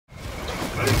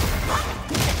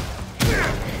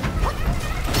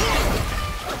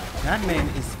That man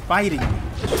is fighting me.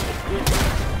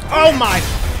 Oh my!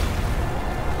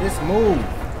 This move.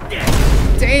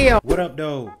 Damn! What up,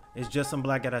 though? It's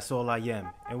Justsumblackguy, that's all I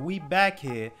am. And we back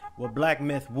here with Black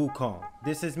Myth Wukong.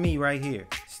 This is me right here.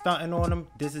 Stunting on him,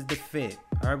 this is the fit.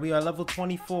 Alright, we are level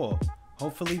 24.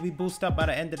 Hopefully we boost up by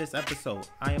the end of this episode.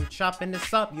 I am chopping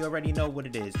this up, you already know what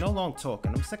it is. No long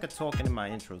talking, I'm sick of talking in my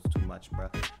intros too much, bro.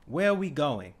 Where are we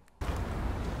going?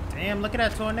 Damn, look at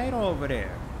that tornado over there.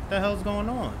 What the hell's going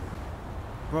on?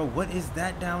 Bro, what is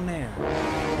that down there?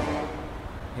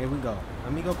 Here we go.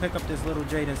 Let me go pick up this little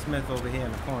Jaden Smith over here in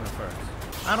the corner first.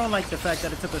 I don't like the fact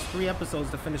that it took us 3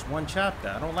 episodes to finish 1 chapter.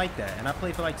 I don't like that. And I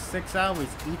played for like 6 hours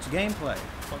each gameplay.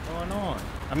 What's going on?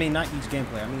 I mean, not each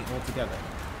gameplay. I mean, all together.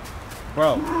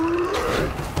 Bro.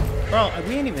 Bro,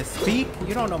 we ain't even speak.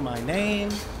 You don't know my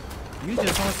name. You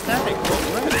just on static, bro.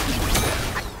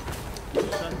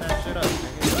 Shut that shit up,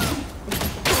 nigga.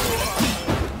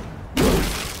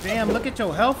 Damn, look at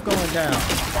your health going down.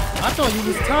 I thought you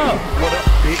was tough. What up,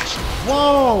 bitch?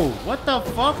 Whoa! What the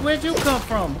fuck? Where'd you come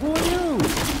from? Who are you?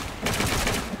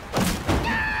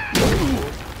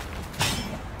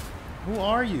 Who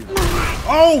are you?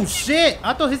 Oh shit!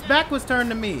 I thought his back was turned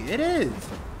to me. It is.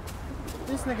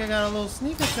 This nigga got a little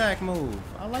sneak attack move.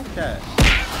 I like that.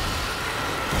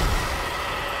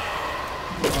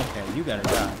 Okay, you gotta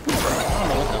die. I don't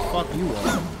know what the fuck you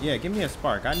are. Yeah, give me a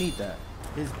spark. I need that.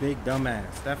 His big dumb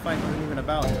ass. That fight wasn't even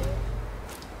about him.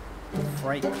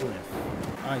 Fright Cliff.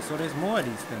 Alright, so there's more of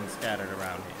these things scattered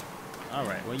around here.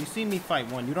 Alright, well you see me fight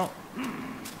one. You don't...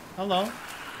 Hello?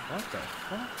 What the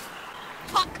fuck?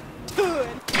 Fuck good.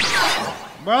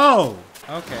 Bro!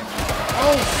 Okay.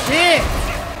 Oh shit!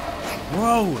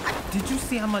 Bro, did you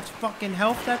see how much fucking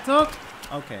health that took?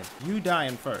 Okay, you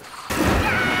dying first.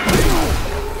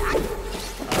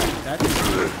 Alright, that's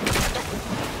good.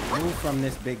 Move from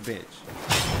this big bitch.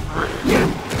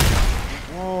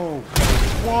 Whoa.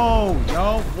 Whoa,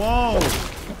 yo, whoa.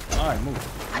 Alright, move.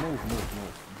 Move.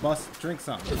 Bust, drink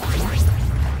something.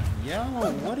 Yo,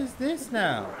 what is this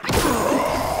now?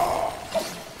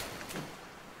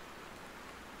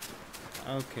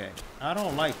 Okay, I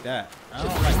don't like that.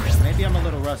 Maybe I'm a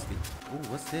little rusty. Ooh,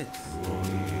 what's this?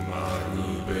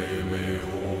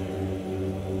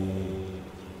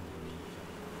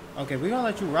 Okay, we're gonna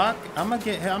let you rock. I'm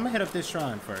gonna hit up this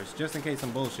shrine first, just in case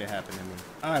some bullshit happened to me.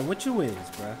 Alright, what you is,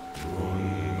 bruh?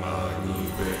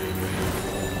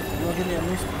 You gonna give me a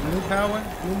new power?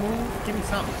 New move? Give me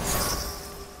something.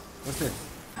 What's this?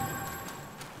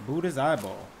 Buddha's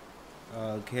eyeball.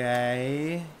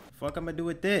 Okay. Fuck I'm gonna do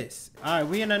with this. Alright,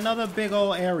 we in another big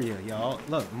old area, y'all.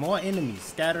 Look, more enemies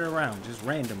scattered around, just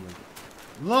randomly.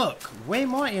 Look, way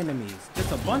more enemies.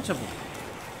 Just a bunch of them.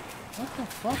 What the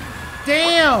fuck?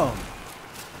 Damn!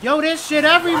 Yo, there's shit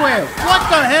everywhere. What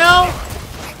the hell?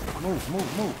 Move.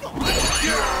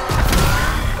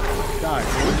 Die,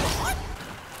 dude.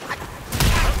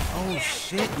 Oh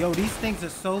shit, yo, these things are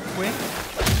so quick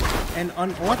and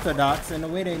unorthodox in the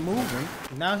way they moving.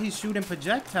 Now he's shooting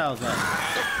projectiles at me.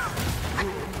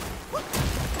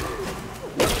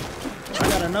 I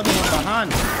got another one behind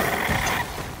me.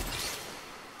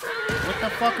 What the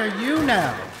fuck are you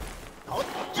now?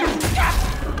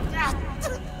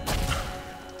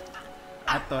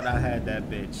 I thought I had that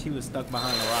bitch. He was stuck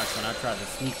behind the rocks when I tried to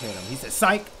sneak hit him. He said,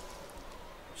 "Psych!"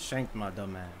 Shanked my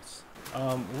dumb ass.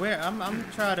 I'm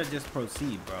trying to just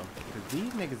proceed, bro. Because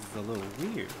these niggas is a little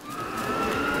weird.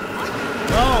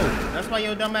 Bro, that's why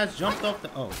your dumb ass jumped off the...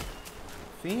 Oh.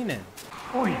 Fiending.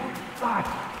 Oi, lad.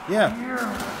 Yeah.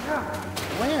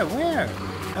 Where?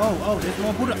 Oh, there's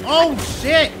more Buddha. Oh,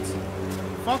 shit!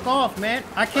 Fuck off, man.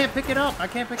 I can't pick it up.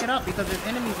 Because there's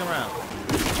enemies around.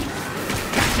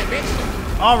 Gotcha, bitch.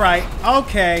 Alright,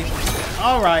 okay.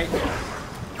 Alright.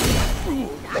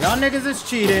 Y'all niggas is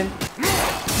cheating.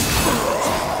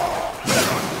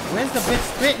 Where's the bitch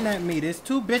spitting at me? There's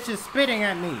 2 bitches spitting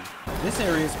at me. This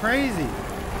area is crazy.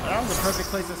 That was a perfect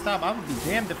place to stop. I would be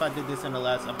damned if I did this in the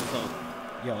last episode.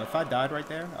 Yo, if I died right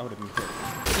there, I would have been pissed.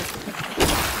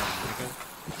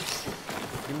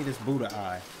 Give me this Buddha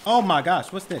eye. Oh my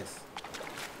gosh, what's this?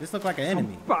 This looks like an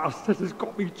enemy. Some bastard has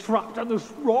got me trapped on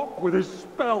this rock with his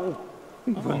spell.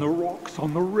 Even the rocks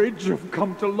on the ridge have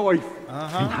come to life. In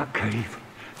that cave,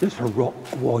 there's a rock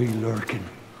guy lurking,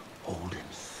 holding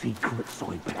secrets,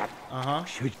 I bet.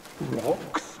 Should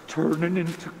rocks turning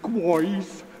into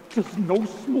guys? Just no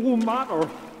small matter.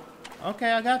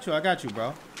 Okay, I got you,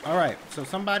 bro. Alright, so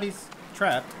somebody's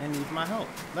trapped and needs my help.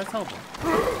 Let's help him.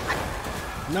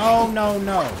 No.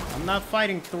 I'm not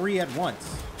fighting 3 at once.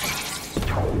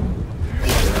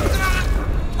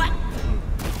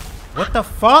 What the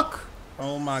fuck?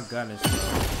 Oh my goodness,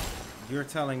 bro. You're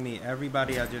telling me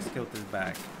everybody I just killed is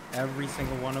back? Every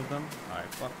single one of them? Alright,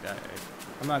 fuck that.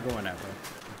 I'm not going that way.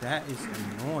 That is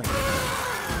annoying.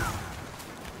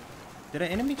 Did an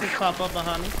enemy just pop up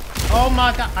behind me? Oh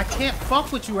my god, I can't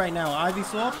fuck with you right now,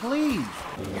 Ivysaur, please.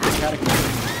 I gotta kill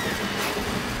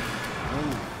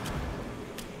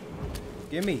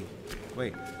you. Gimme.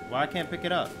 Wait, why I can't pick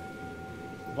it up?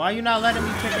 Why are you not letting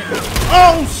me pick it up?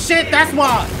 Oh shit, that's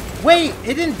why! Wait,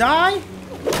 it didn't die?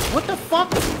 What the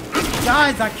fuck?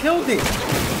 Guys, I killed it.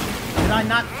 Did I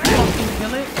not fucking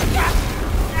kill it?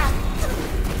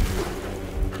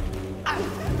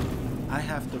 I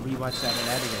have to rewatch that in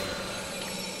editing.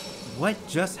 What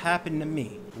just happened to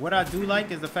me? What I do like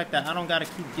is the fact that I don't gotta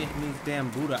keep getting these damn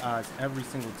Buddha eyes every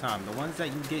single time. The ones that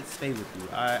you get stay with you.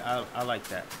 I like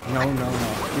that. No.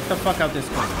 Get the fuck out this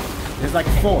corner. There's like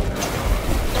 4. We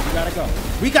gotta go.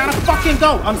 We gotta fucking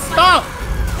go! I'm stuck!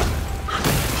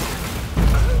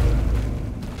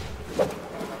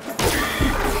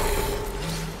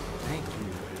 Thank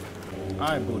you.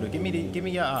 Alright, Buddha, give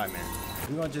me your eye, man.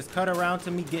 We're gonna just cut around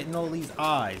to me getting all these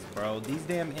eyes, bro. These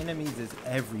damn enemies is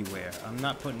everywhere. I'm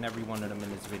not putting every one of them in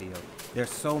this video. There's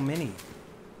so many.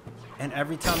 And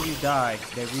every time you die,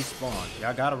 they respawn.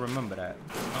 Y'all gotta remember that.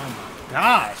 Oh my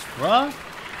gosh, bro.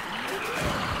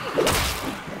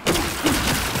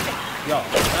 Yo,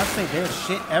 when I say there's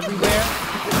shit everywhere.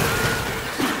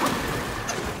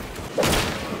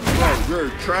 Bro, you're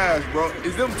trash, bro.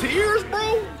 Is them tears,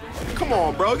 bro? Come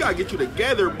on, bro. You gotta get you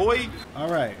together, boy. All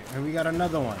right, and we got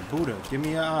another one. Buddha, give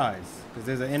me your eyes, because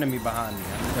there's an enemy behind me.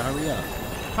 I need to hurry up.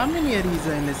 How many of these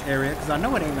are in this area? Because I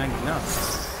know it ain't 99.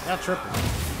 Y'all tripping.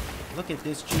 Look at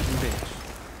this cheating bitch.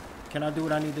 Can I do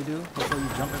what I need to do before you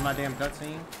jump in my damn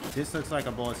cutscene? This looks like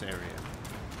a boss area.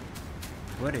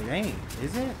 But it ain't,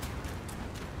 is it?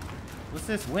 What's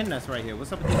this wind that's right here?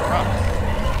 What's up with these rocks?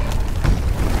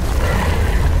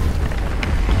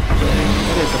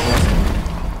 It is a boss area.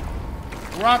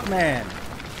 Rockman,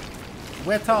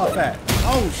 where Toph at?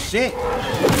 Oh shit!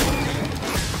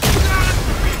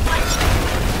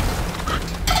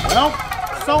 Well,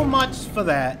 so much for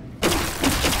that.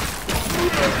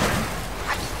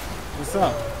 What's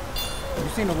up? You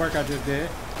seen the work I just did?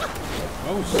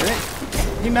 Oh shit!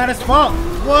 He mad as fuck.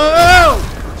 Whoa!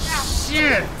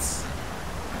 Shit!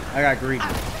 I got greedy.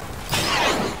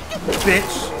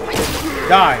 Bitch!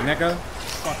 Die, nigga!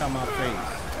 Fuck out my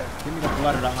face. Give me the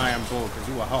blood of the Iron Bull, because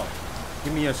you a hoe.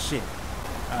 Give me your shit.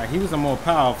 He was a more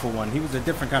powerful one. He was a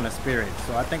different kind of spirit.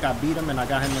 So I think I beat him and I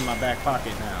got him in my back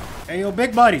pocket now. Hey, yo,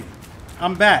 big buddy.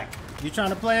 I'm back. You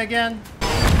trying to play again?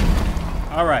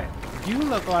 Alright. You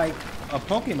look like a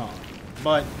Pokemon.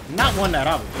 But not one that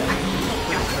I would play. You look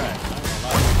pretty trash.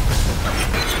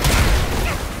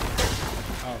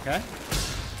 Okay.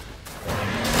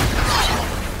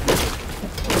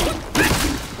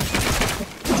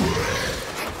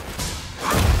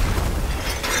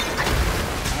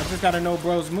 Just gotta know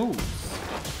bro's moves.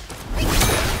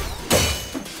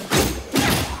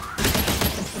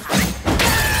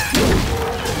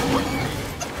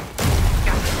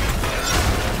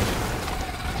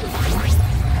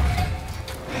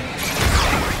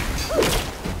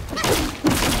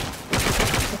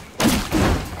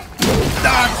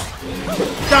 Dodge!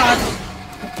 Dodge!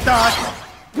 Dodge!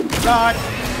 Dodge!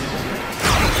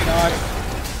 Dodge!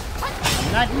 I'm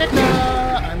that nigga!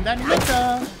 I'm that nigga!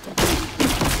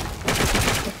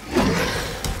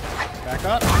 Back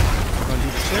up. Gonna do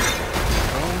the trick.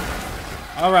 Boom.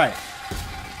 Alright.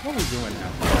 What are we doing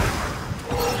now?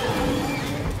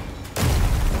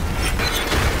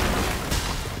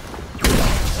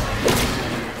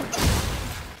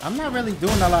 I'm not really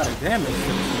doing a lot of damage to this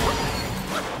one.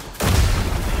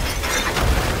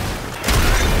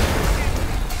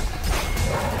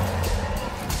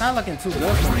 It's not looking too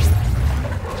good for me.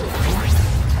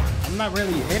 I'm not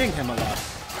really hitting him a lot.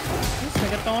 This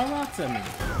nigga throwing rocks at me.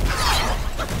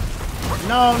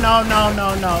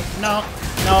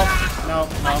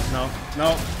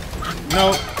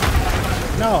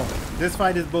 No. This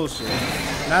fight is bullshit.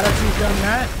 Now that you've done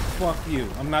that, fuck you.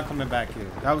 I'm not coming back here.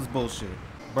 That was bullshit.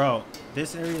 Bro,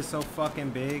 this area is so fucking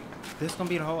big. This gonna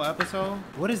be the whole episode?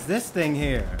 What is this thing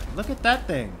here? Look at that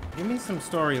thing. Give me some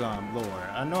storyline lore.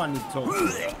 I know I need to talk to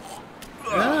you.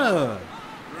 Ugh.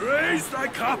 Raise thy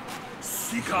cup,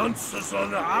 seek answers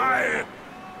on high.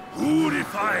 Who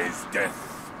defies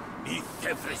death neath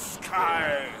every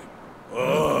sky?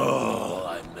 Oh,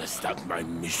 I messed up my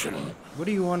mission. What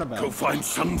do you want about? Go find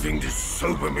something to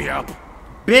sober me up.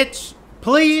 Bitch,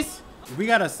 please. We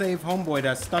gotta save homeboy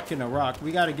that's stuck in a rock.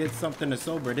 We gotta get something to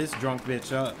sober this drunk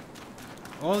bitch up.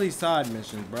 All these side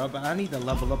missions, bro, but I need to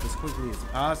level up as quickly as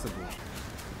possible.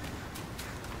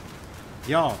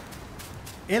 Y'all,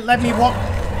 It let me walk.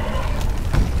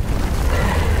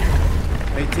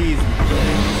 They teased me.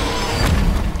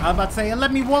 I was about to say, it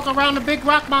let me walk around the big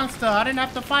rock monster. I didn't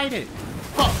have to fight it.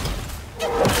 Fuck.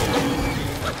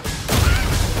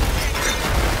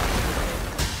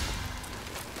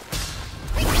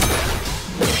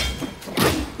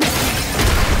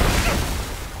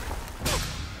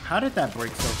 How did that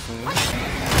break so soon?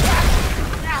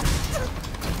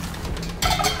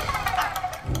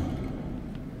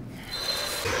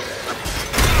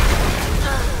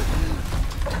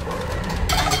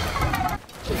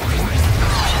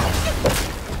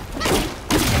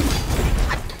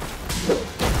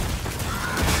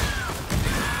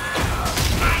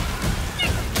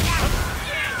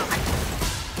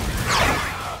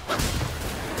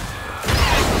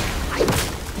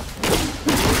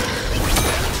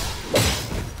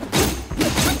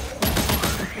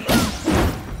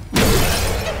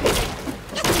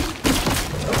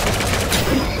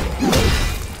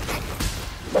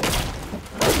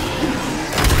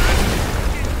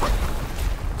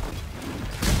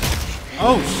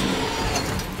 Oh, shit.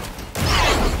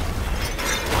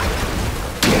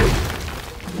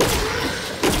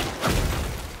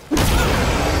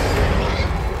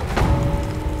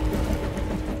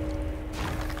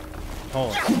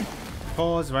 Pause.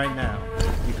 Pause right now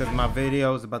because my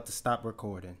video is about to stop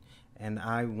recording and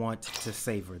I want to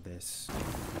savor this.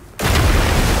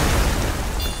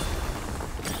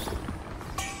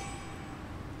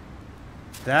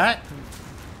 That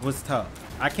was tough.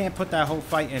 I can't put that whole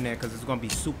fight in there because it's going to be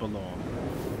super long.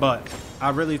 But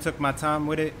I really took my time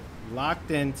with it.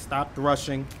 Locked in, stopped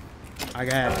rushing. I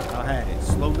had it. I had it.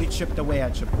 Slowly chipped away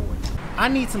at your boy. I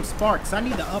need some sparks. I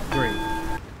need to upgrade.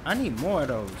 I need more of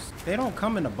those. They don't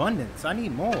come in abundance. I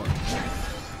need more.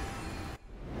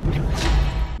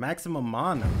 Maximum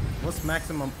mana. What's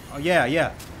maximum? Oh,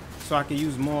 yeah. So I can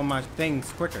use more of my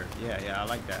things quicker. Yeah, I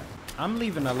like that. I'm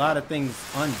leaving a lot of things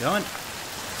undone.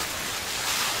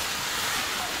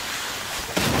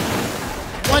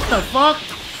 What the fuck?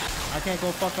 I can't go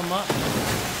fuck them up.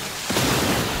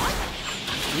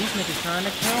 These niggas trying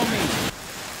to kill me.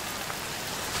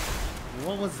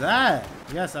 What was that?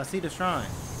 Yes, I see the shrine.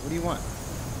 What do you want?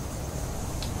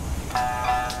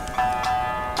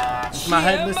 It's my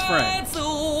headless friend.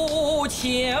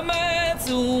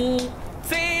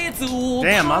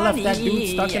 Damn, I left that dude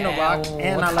stuck in the rock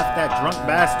and I left that drunk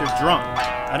bastard drunk.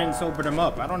 I didn't sober them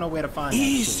up. I don't know where to find that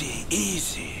shit.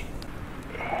 Easy.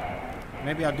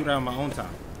 Maybe I'll do that on my own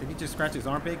time. Did he just scratch his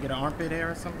armpit? Get an armpit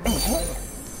hair or something?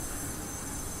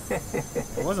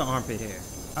 It was an armpit hair.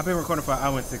 I've been recording for 1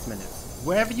 hour and 6 minutes.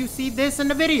 Wherever you see this in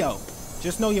the video,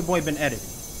 just know your boy been editing.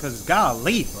 Cause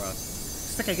golly, bro.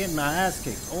 Sick of getting my ass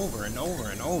kicked over and over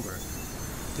and over.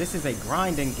 This is a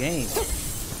grinding game.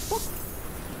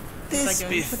 This like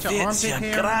befits you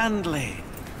grandly.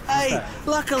 Aye,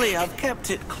 luckily I've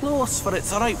kept it close for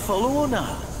its rightful owner.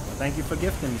 Thank you for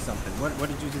gifting me something. What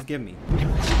did you just give me?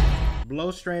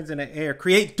 Blow strands in the air.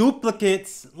 Create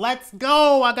duplicates. Let's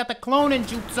go. I got the cloning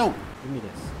jutsu. Give me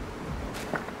this.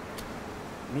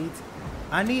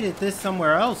 I needed this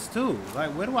somewhere else too.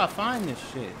 Like, where do I find this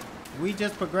shit? We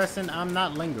just progressing. I'm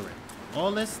not lingering.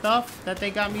 All this stuff that they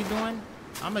got me doing,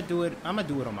 I'ma do it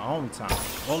on my own time.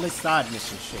 All this side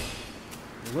mission shit.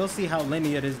 We'll see how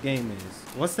linear this game is.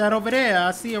 What's that over there?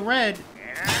 I see a red.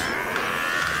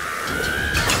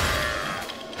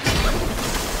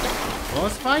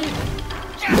 Boss fight?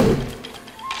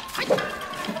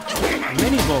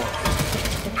 Mini boss.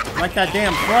 Like that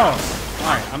damn frog.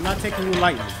 Alright, I'm not taking you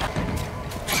lightly.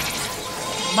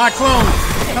 My clones,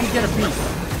 come get a piece.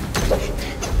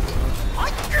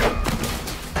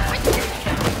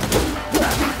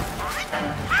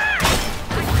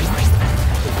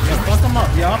 Yeah, fuck him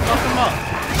up, y'all. Fuck him up.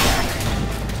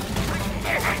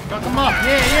 Fuck him up.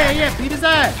 Yeah. Beat his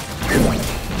ass.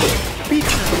 Beat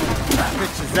his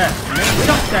bitch's ass, man.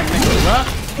 Jump that nigga, bruh.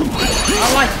 I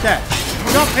like that.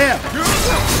 Jump him.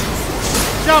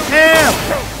 Jump him.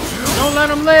 Don't let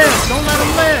him live. Don't let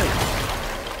him live.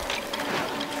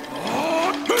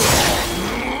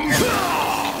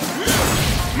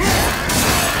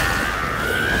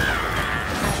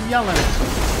 What you yelling at?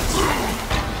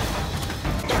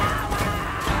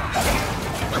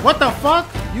 What the fuck?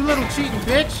 You little cheating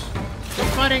bitch.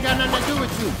 This fight ain't got nothing to do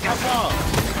with you. Fuck off.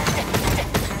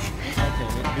 Okay,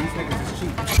 these niggas is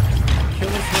cheating. Kill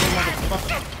this little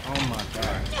motherfucker. Oh my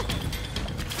god.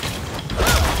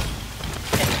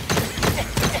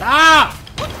 Stop!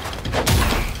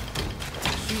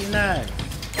 Cheating ass.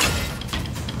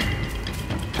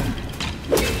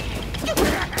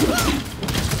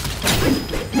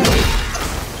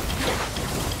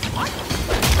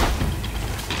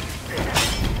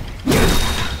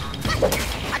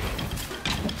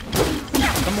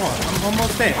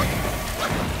 understand.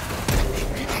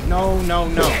 No, no,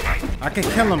 no. I can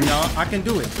kill him, y'all. I can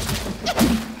do it.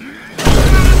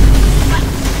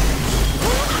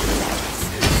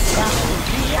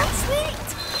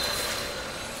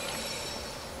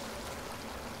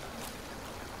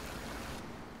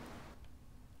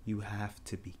 You have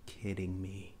to be kidding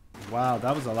me. Wow,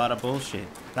 that was a lot of bullshit.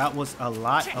 That was a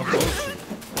lot of bullshit.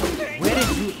 Where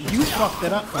did you fucked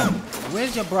it up for me?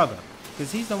 Where's your brother?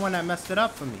 Because he's the one that messed it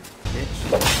up for me, bitch.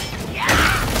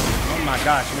 Oh my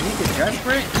gosh, when he gets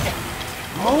desperate.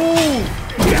 Move!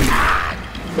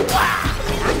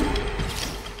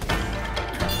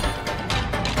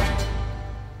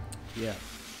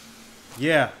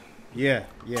 Yeah.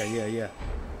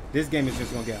 This game is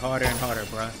just gonna get harder and harder,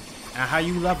 bruh. And how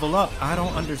you level up, I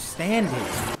don't understand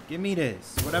it. Give me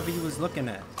this, whatever you was looking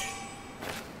at.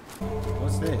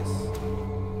 What's this?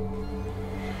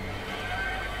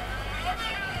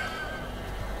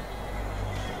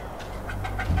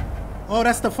 Oh,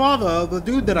 that's the father of the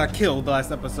dude that I killed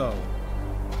last episode.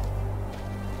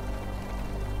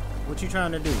 What you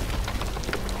trying to do?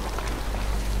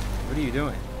 What are you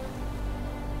doing?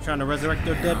 Trying to resurrect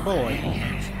your dead boy?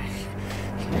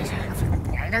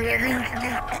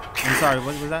 I'm sorry,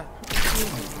 what was that?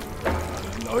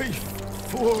 Life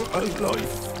for a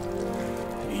life.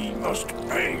 He must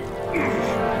pay.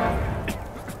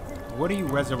 What are you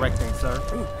resurrecting, sir?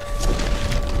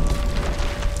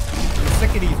 I'm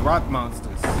sick of these rock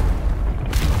monsters.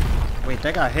 Wait,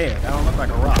 that got hair. That don't look like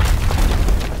a rock.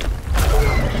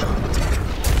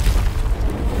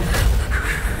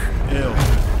 Ew.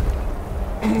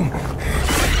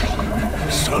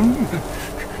 Son,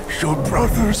 your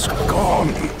brother's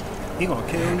gone. He gonna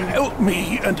kill you? Help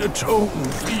me and atone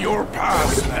for your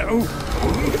past now.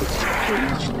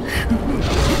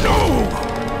 No!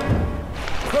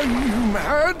 Are you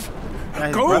mad?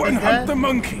 Go and hunt the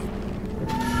monkey.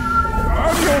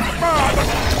 I'm your father.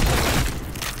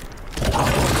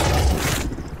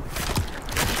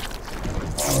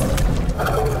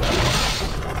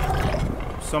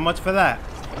 So much for that.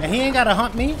 And he ain't gotta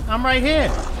hunt me. I'm right here.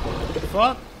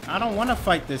 Fuck. I don't want to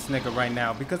fight this nigga right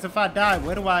now because if I die,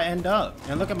 where do I end up?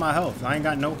 And look at my health. I ain't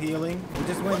got no healing. It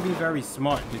just wouldn't be very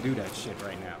smart to do that shit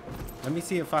right now. Let me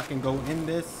see if I can go in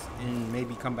this and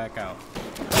maybe come back out.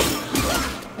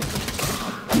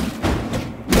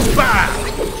 Bah!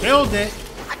 Killed it.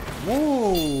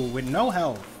 Woo! With no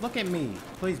health. Look at me.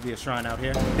 Please be a shrine out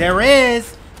here. There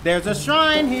is. There's a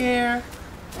shrine here.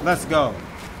 Let's go.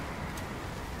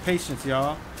 Patience,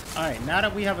 y'all. Alright, now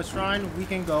that we have a shrine, we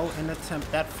can go and attempt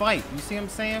that fight. You see what I'm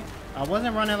saying? I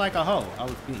wasn't running like a hoe. I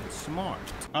was being smart.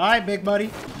 Alright, big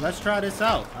buddy. Let's try this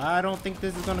out. I don't think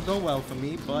this is going to go well for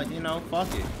me, but, you know,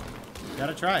 fuck it.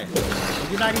 Gotta try it.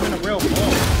 You're not even a real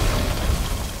boss.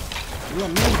 You're a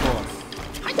mean boss.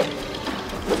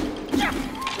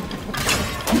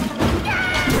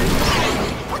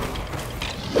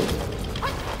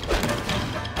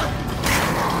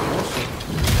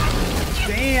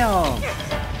 Damn!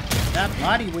 That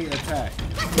body weight attack.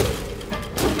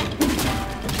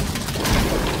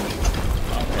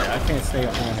 Okay, I can't stay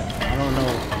up on him. I don't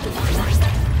know.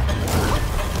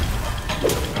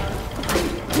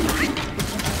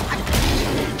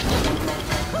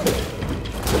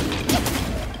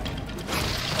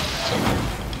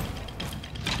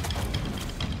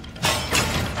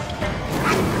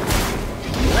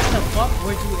 What the fuck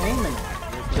were you aiming at?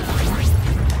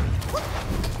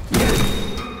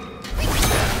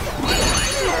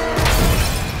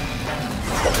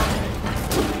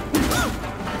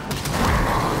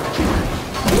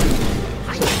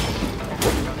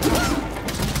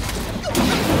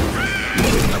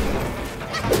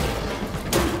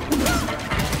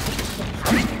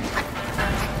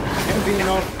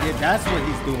 That's what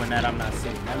he's doing that I'm not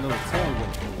seeing. That little tail whip.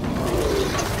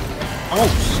 Oh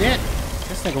shit!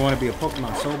 This nigga wanna be a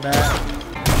Pokemon so bad.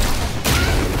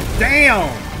 Damn!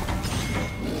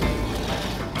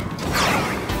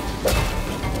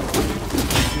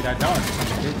 See that dog?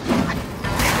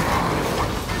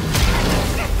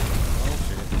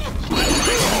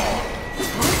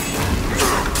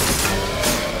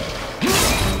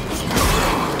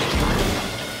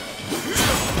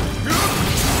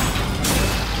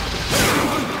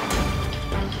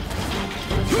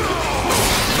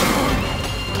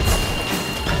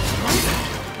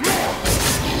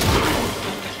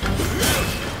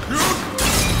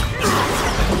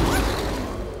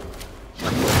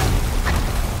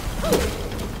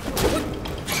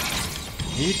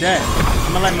 You dead.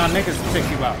 I'm gonna let my niggas take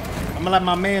you out. I'm gonna let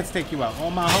my mans take you out.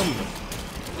 All my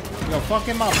homies. Yo, fuck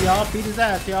him up, y'all. Beat his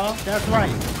ass, y'all. That's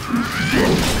right.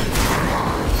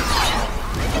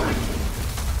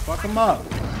 Fuck Fuck him up.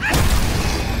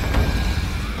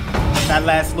 That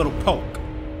last little poke.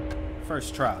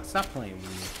 First try. Stop playing with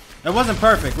me. It wasn't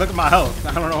perfect. Look at my health.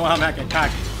 I don't know why I'm acting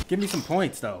cocky. Give me some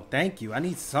points, though. Thank you. I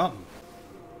need something.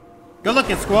 Good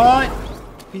looking, squad.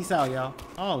 Peace out, y'all.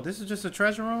 Oh, this is just a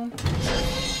treasure room?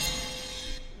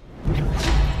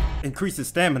 Increases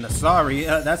stamina. Sorry.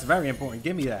 That's very important.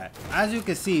 Give me that. As you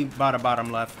can see by the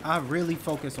bottom left, I really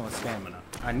focus on stamina.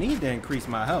 I need to increase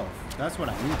my health. That's what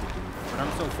I need to do. But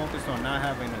I'm so focused on not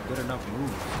having a good enough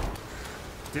move.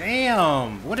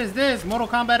 Damn. What is this? Mortal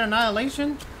Kombat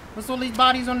Annihilation? What's all these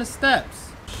bodies on the steps?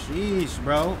 Sheesh,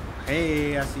 bro.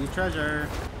 Hey, I see a treasure.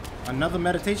 Another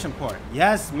meditation part.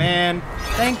 Yes, man.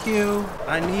 Thank you.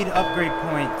 I need upgrade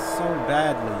points so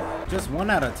badly. Just one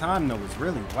at a time, though, is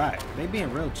really whack. They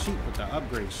being real cheap with the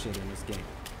upgrade shit in this game.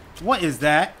 What is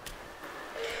that?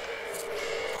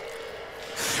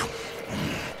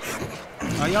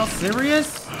 Are y'all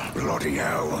serious? Bloody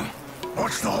hell.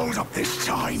 What's the hold up this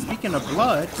time? Speaking of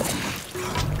blood.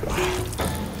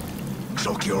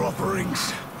 Suck your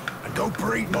offerings and go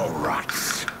breed more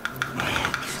rats.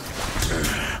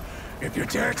 If you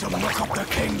dare to muck up the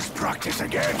king's practice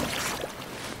again,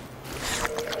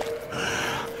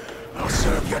 I'll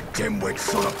serve your dimwit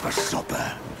son up for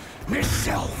supper.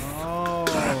 Myself. Oh.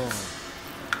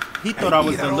 He thought I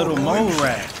was the little mole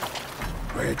rat.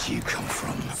 Where'd you come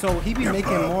from? So he be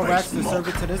making more rats to serve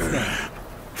it to this thing.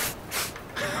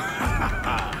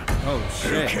 Oh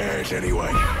shit. Who cares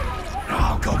anyway?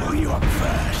 I'll gobble you up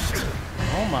first.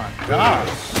 Oh my gosh.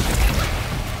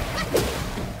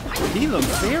 He looks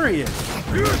serious.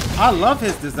 I love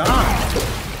his design.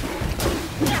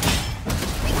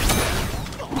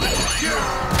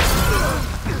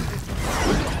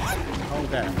 Hold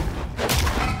that.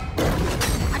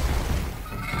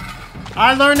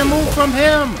 I learned to move from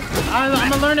him. I'm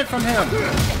gonna learn it from him.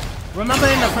 Remember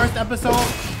in the first episode?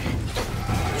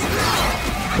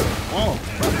 Oh.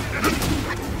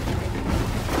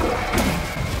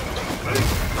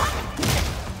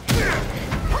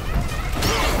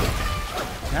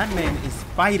 That man is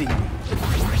fighting me.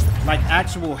 Like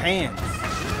actual hands.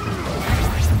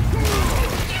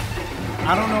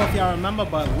 I don't know if y'all remember,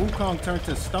 but Wukong turned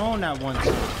to stone at one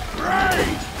time.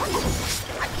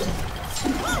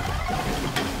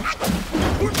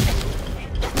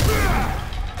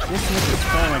 This nigga's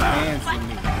throwing hands at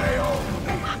me.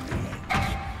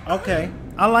 Okay,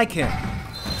 I like him.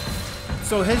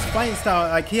 So his fighting style,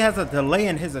 like he has a delay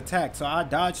in his attack, so I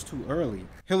dodged too early.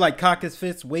 He'll like cock his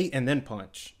fist, wait, and then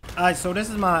punch. Alright, so this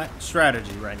is my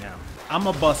strategy right now.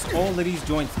 I'ma bust all of these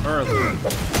joints early.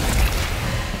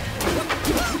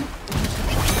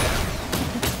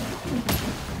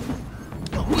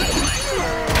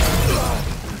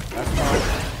 That's fine.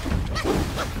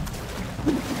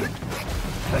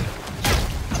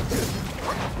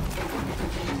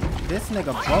 This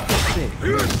nigga buff as shit.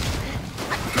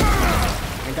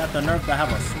 And got the nerve to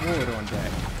have a sword on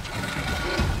deck.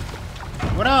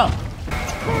 What up?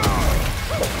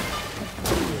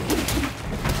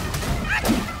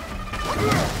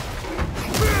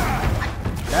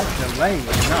 That delay is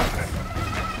nuts.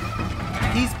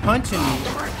 He's punching me.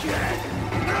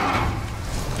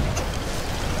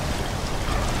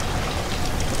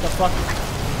 What the fuck?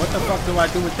 What the fuck do I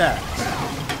do with that?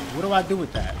 What do I do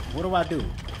with that? What do I do?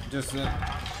 Just,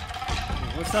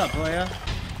 what's up, player?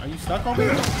 Are you stuck over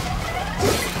here?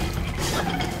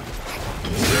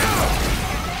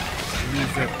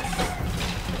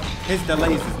 His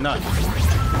delays is nuts.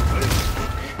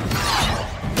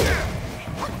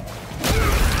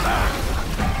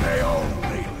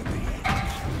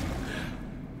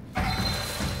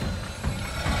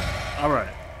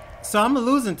 Alright. So I'm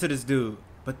losing to this dude,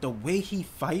 but the way he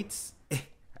fights,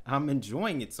 I'm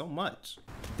enjoying it so much.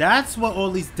 That's what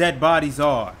all these dead bodies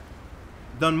are.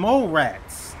 The mole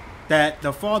rats that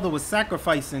the father was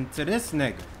sacrificing to this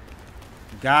nigga.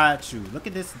 Got you. Look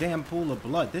at this damn pool of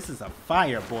blood. This is a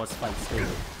fire boss fight stage.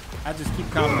 I just keep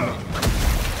complimenting.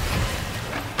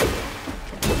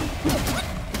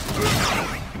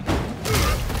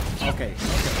 Okay.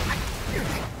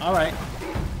 Alright.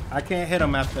 I can't hit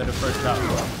him after the first shot.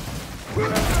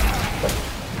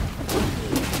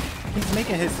 He's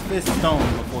making his fist stone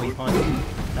before he punches me.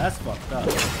 That's fucked up.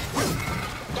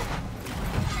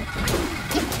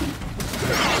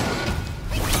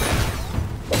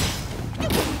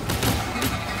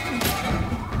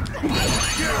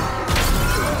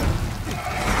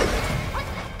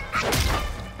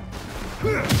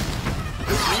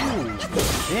 Ooh,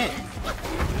 shit.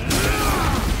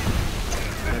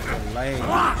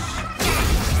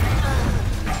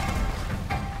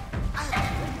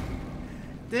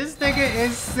 This nigga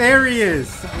is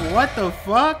serious. What the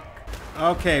fuck?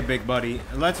 Okay, big buddy.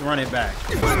 Let's run it back.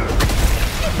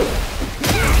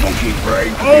 Monkey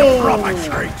brain, Oh, you proper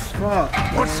traits. fuck.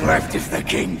 What's left is the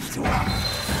king's to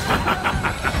us.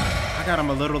 I got him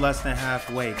a little less than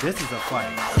halfway. This is a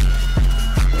fight.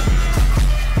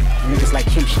 Niggas like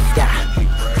him should die.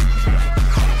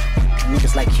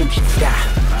 Niggas like him should die.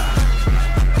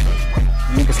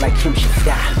 Niggas like him should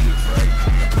die.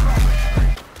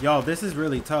 Yo, this is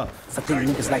really tough. I think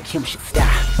niggas like him should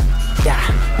die.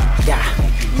 Die. Die.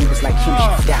 Niggas like him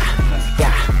should die.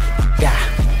 Die. Die.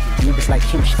 Niggas like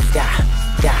him should die.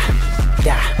 Die.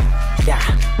 Die.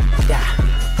 Die. Die.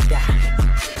 Die.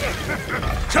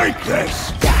 Take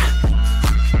this. Die.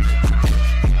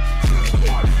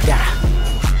 Die.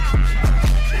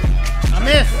 I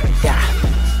missed. Die.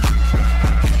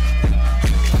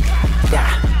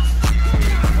 Die.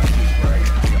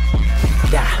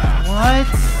 Die. What?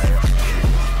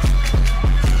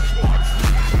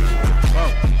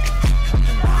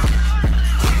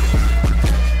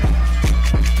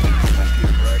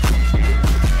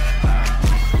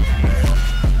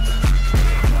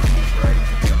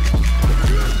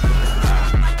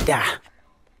 Die.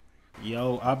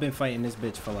 Yo, I've been fighting this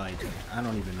bitch for like, I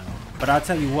don't even know. But I'll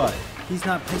tell you what, he's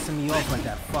not pissing me off like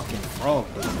that fucking frog.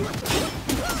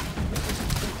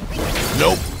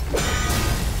 Nope.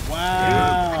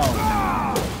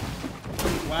 Wow.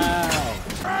 Wow.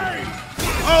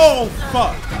 Oh,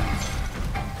 fuck.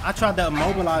 I tried to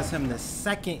immobilize him the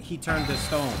second he turned to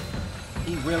stone.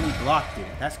 He really blocked it.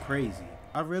 That's crazy.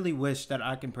 I really wish that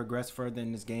I can progress further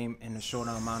in this game in a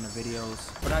shorter amount of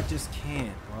videos, but I just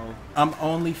can't, bro. I'm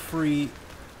only free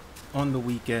on the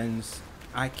weekends.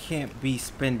 I can't be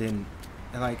spending,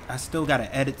 like, I still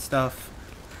gotta edit stuff.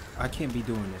 I can't be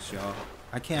doing this, y'all.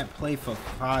 I can't play for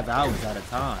 5 hours at a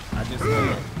time. I just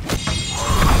can't.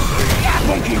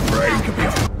 Monkey brain could be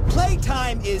a...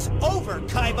 Playtime is over,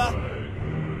 Kaiba.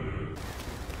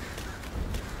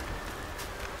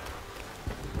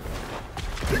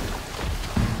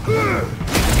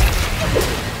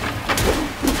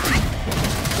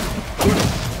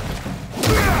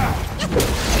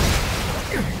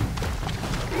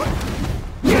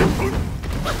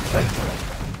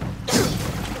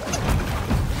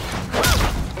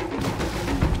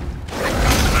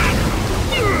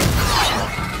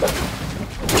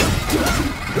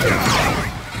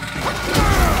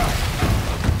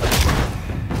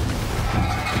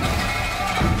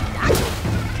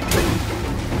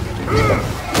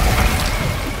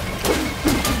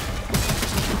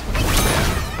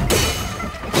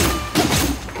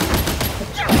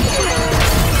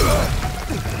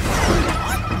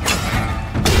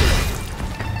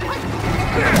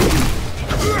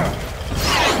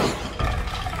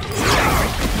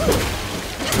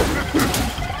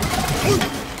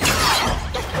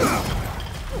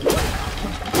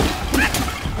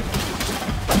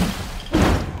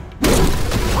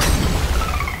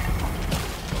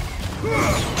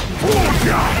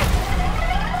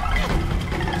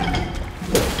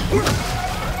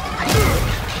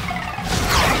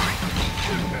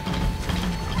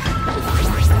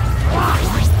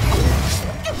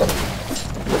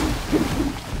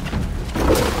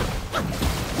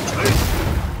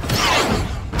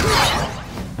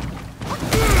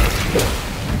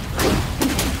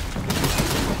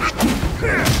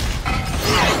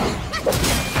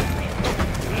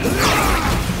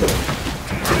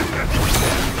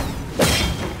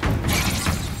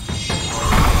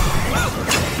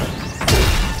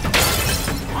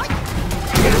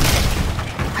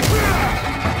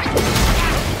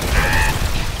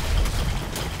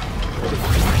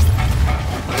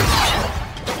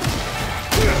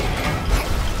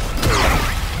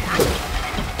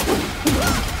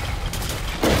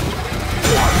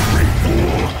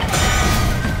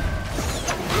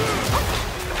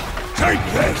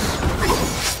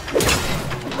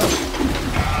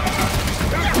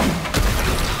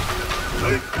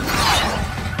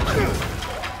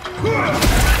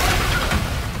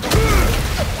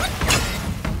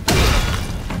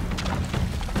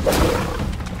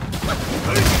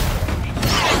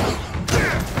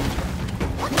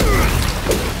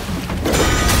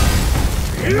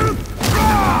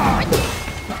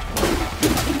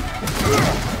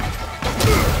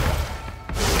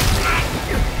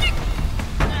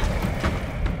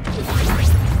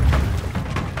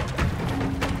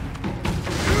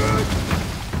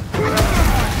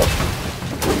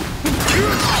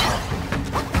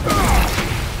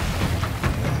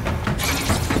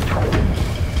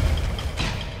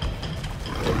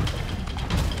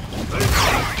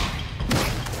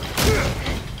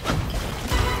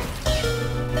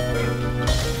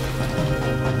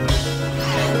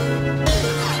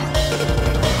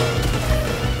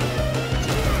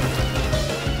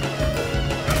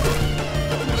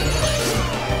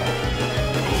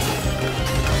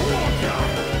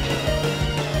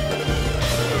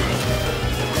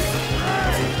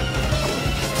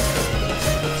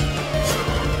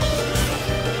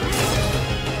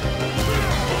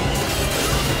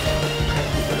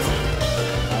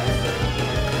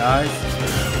 Guys.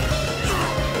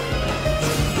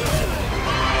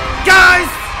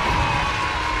 Guys!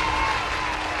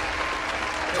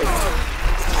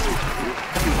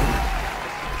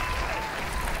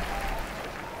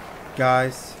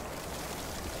 Guys.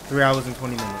 3 hours and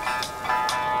 20 minutes.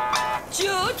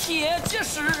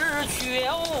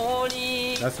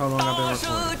 That's how long I've been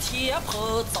recording.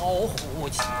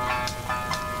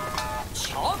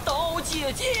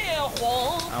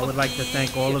 I would like to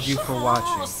thank all of you for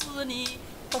watching.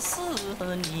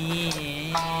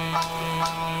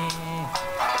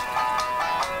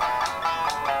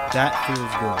 That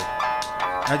feels good.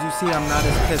 As you see, I'm not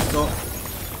as pissed off.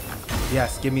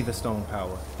 Yes, give me the stone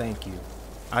power. Thank you.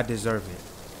 I deserve it.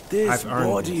 This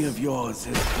body of yours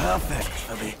is perfect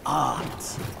for the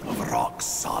art of rock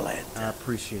solid. I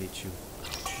appreciate you.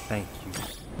 Thank you.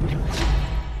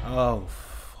 Oh,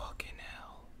 fucking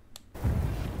hell.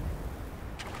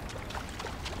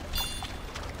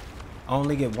 I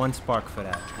only get 1 spark for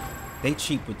that. They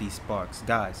cheap with these sparks.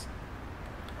 Guys.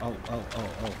 Oh.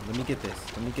 Let me get this.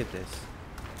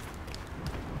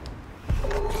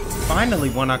 Finally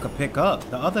one I could pick up.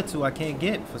 The other 2 I can't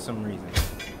get for some reason.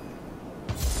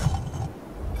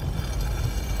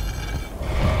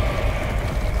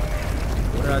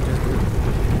 What did I just do?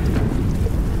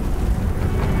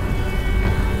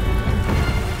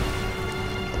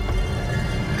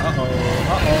 Uh-oh.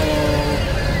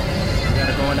 You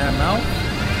gotta go in that mouth?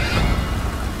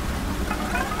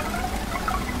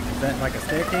 Is that like a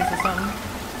staircase or something?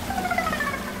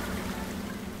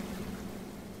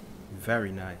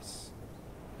 Very nice.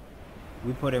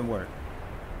 We put in work.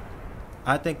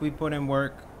 I think we put in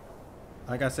work.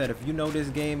 Like I said, if you know this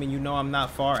game and you know I'm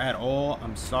not far at all,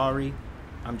 I'm sorry.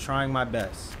 I'm trying my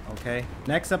best, okay?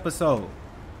 Next episode,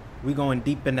 we going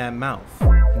deep in that mouth.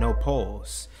 No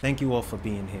pause. Thank you all for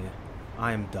being here.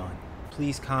 I am done.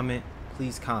 Please comment.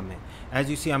 Please comment. As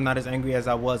you see, I'm not as angry as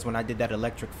I was when I did that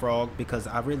electric frog because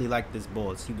I really liked this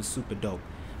boss. He was super dope.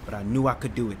 But I knew I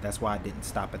could do it. That's why I didn't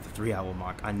stop at the 3 hour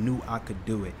mark. I knew I could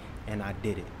do it, and I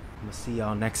did it. I'm gonna see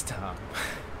y'all next time.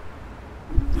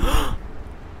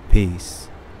 Peace.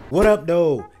 What up,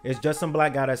 though? It's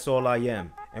Justsumblackguy, that's all I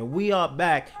am. And we are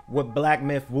back with Black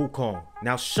Myth Wukong.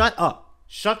 Now shut up.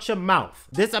 Shut your mouth.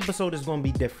 This episode is gonna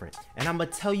be different. And I'm gonna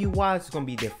tell you why it's gonna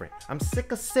be different. I'm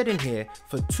sick of sitting here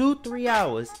for 2-3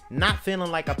 hours not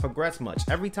feeling like I progressed much.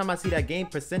 Every time I see that game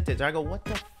percentage, I go, what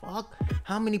the fuck?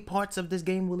 How many parts of this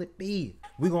game will it be?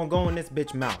 We're gonna go in this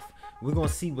bitch mouth. We're gonna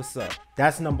see what's up.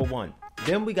 That's number 1.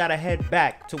 Then we gotta head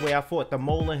back to where I fought the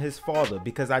mole and his father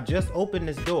because I just opened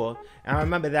this door and I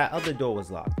remember that other door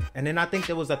was locked. And then I think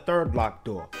there was a 3rd locked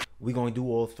door. We're gonna do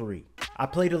all 3. I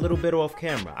played a little bit off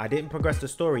camera. I didn't progress the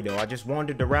story though. I just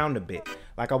wandered around a bit.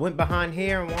 Like I went behind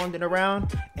here and wandered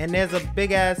around and there's a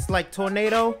big ass like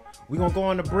tornado. We're gonna go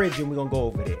on the bridge and we're gonna go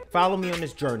over there. Follow me on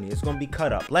this journey. It's gonna be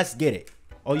cut up. Let's get it.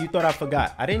 Oh, you thought I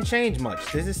forgot. I didn't change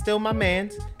much. This is still my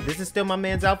man's. This is still my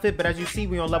man's outfit, but as you see,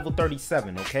 we on level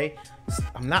 37, okay?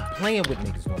 I'm not playing with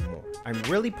niggas no more. I'm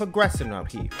really progressing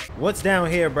up here. What's down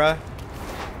here, bruh?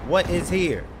 What is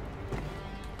here?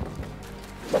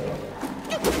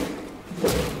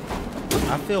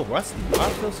 I feel rusty. I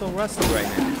feel so rusty right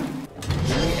now.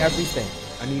 I need everything.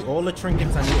 I need all the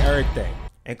trinkets. I need everything.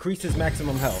 Increases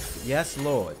maximum health. Yes,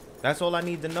 Lord. That's all I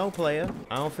need to know, player.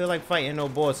 I don't feel like fighting no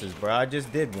bosses, bro. I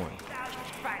just did one.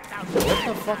 What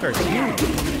the fuck are you?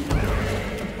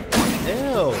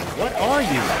 Ew, what are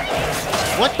you?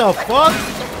 What the fuck?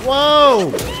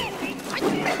 Whoa!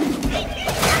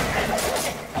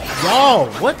 Yo,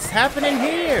 what's happening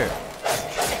here?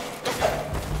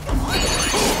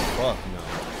 Fuck no.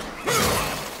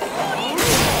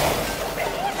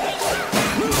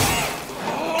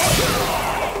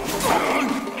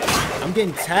 I'm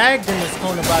getting tagged in this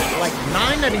corner by like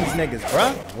 9 of these niggas,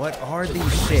 bruh. What are these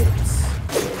shits?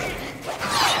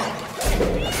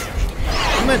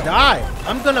 I'm gonna die.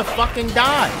 I'm gonna fucking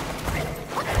die.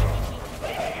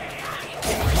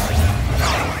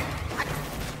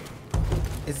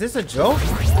 Is this a joke?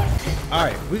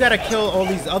 Alright, we gotta kill all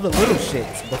these other little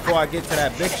shits before I get to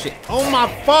that big shit. Oh my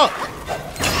fuck!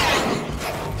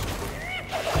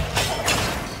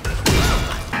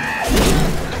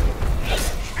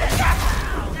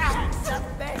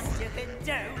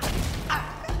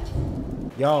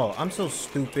 Yo, I'm so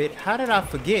stupid. How did I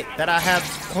forget that I have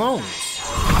clones?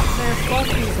 Man, fuck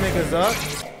these niggas up.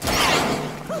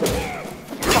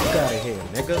 Fuck out of here,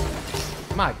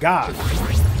 nigga. My God.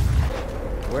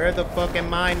 Where the fuck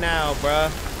am I now,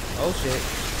 bruh? Oh, shit.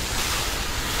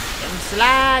 I'm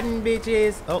sliding,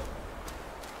 bitches. Oh.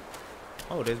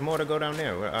 Oh, there's more to go down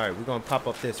there. All right, we're going to pop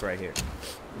up this right here.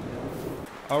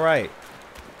 All right.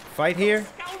 Fight here.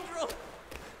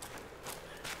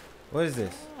 What is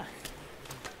this?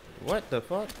 What the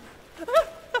fuck?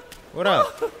 What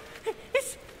up?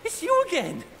 It's you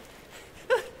again.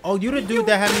 Oh, you the dude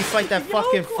that had me fight that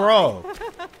fucking frog.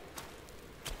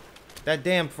 That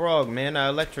damn frog, man. That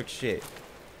electric shit.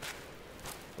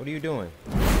 What are you doing?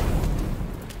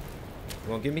 You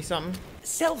wanna give me something?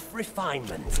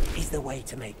 Self-refinement is the way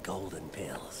to make golden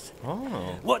pills.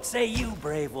 Oh. What say you,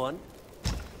 brave one?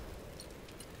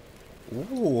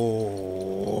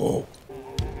 Ooh.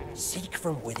 Seek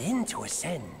from within to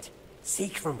ascend.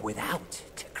 Seek from without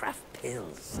to craft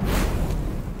pills.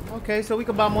 Okay, so we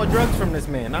can buy more drugs from this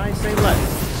man. I ain't say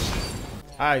less.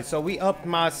 Alright, so we upped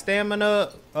my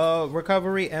stamina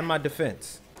recovery and my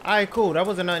defense. Alright, cool. That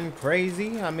wasn't nothing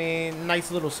crazy. I mean,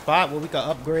 nice little spot where we could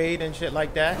upgrade and shit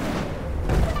like that.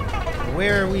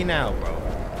 Where are we now, bro?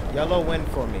 Yellow wind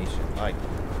formation. Like,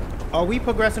 are we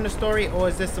progressing the story or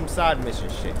is this some side mission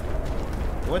shit?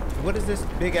 What is this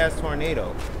big ass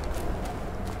tornado?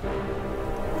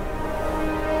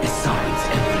 Besides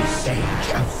every sage,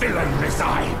 a villain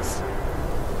resides.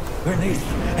 Beneath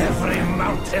every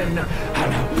mountain,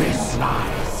 an abyss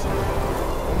lies. Oh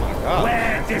my god.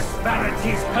 Where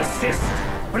disparities persist,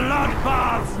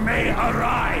 bloodbaths may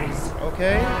arise.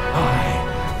 Okay.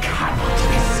 I cannot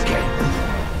escape,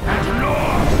 and nor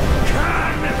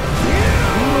can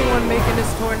You the one making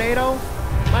this tornado?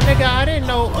 My nigga, I didn't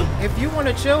know. If you want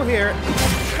to chill here.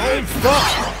 Oh, fuck.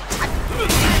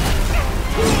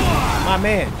 My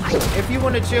man, if you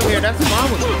want to chill here, that's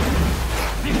fine with me.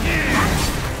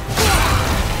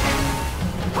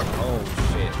 Oh,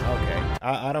 shit. Okay.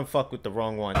 I done fuck with the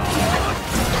wrong one.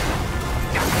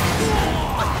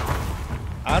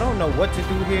 I don't know what to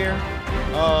do here.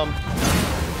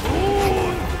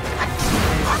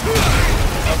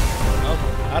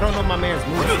 I don't know my man's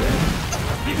moves yet.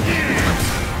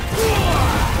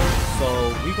 So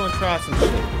we gonna try some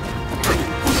shit.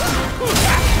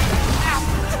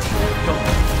 Your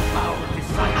foul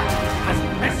desire has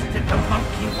bested the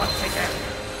monkey once again.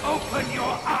 Open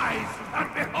your eyes and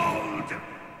behold!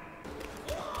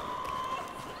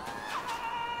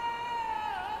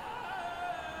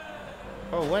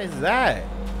 Oh, what is that?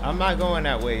 I'm not going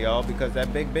that way, y'all, because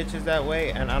that big bitch is that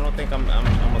way, and I don't think I'm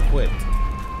equipped.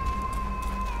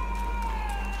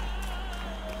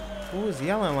 Who is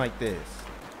yelling like this?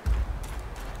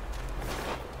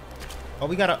 Oh,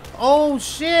 we gotta. Oh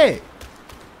shit!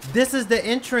 This is the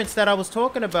entrance that I was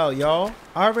talking about, y'all.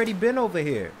 I already been over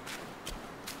here.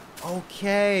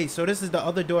 Okay, so this is the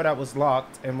other door that was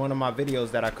locked in one of my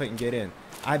videos that I couldn't get in.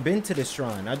 I've been to this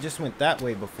shrine. I just went that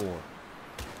way before.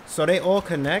 So they all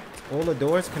connect. All the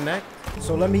doors connect.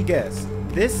 So let me guess.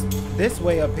 This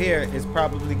way up here is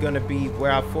probably gonna be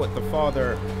where I fought the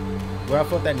father, where I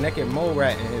fought that naked mole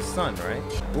rat and his son, right?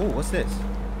 Ooh, what's this?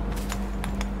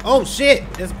 Oh shit!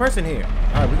 There's a person here.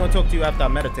 All right, we're gonna talk to you after I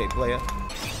meditate, player.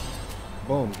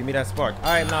 Boom, give me that spark. All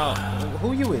right, now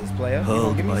who you is, player? You gonna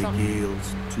Hurled give me by something?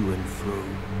 gales to and fro,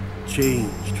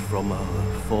 changed from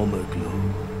our former glow.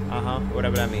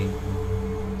 Whatever that means.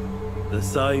 The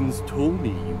signs told me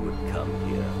you would come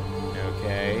here.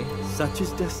 Okay. Such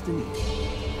is destiny.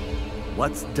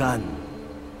 What's done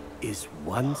is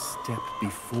one step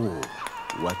before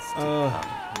what's to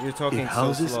come. You're talking It so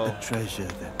houses slow. a treasure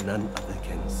that none other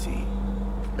can see.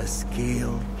 A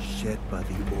scale shed by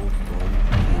the old Wukong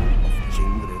king of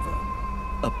Jing River.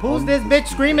 Who's this bitch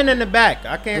screaming in the back?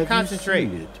 I can't concentrate.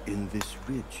 Have you seen it in this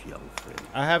ridge, young friend?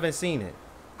 I haven't seen it.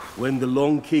 When the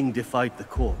Long King defied the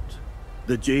court,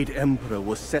 the Jade Emperor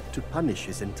was set to punish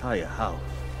his entire house.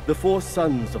 The four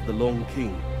sons of the Long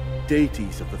King,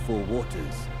 deities of the four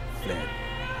waters, fled.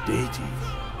 Deities.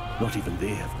 Not even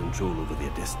they have control over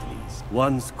their destinies.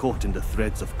 Once caught in the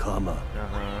threads of karma,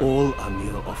 all are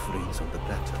mere offerings on the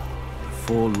platter. The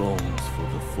four longs for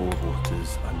the four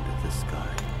waters under the sky.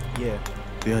 Yeah.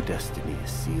 Their destiny is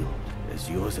sealed, as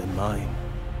yours and mine.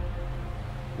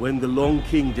 When the Long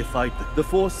King defied the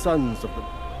four sons of the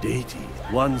deities,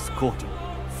 once caught in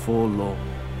four long.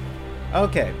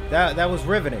 Okay, that was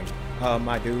riveting,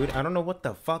 my dude. I don't know what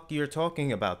the fuck you're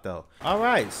talking about, though. All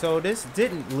right, so this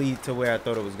didn't lead to where I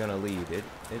thought it was gonna lead. It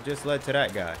just led to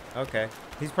that guy. Okay,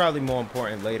 he's probably more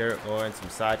important later or in some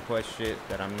side quest shit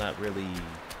that I'm not really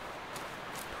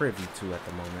privy to at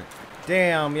the moment.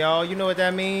 Damn, y'all, you know what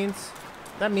that means?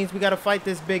 That means we gotta fight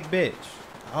this big bitch.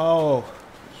 Oh,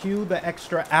 cue the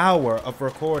extra hour of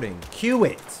recording. Cue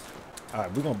it. All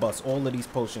right, we're gonna bust all of these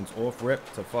potions off rip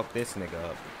to fuck this nigga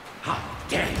up. How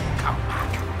dare you come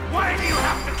back? Why do you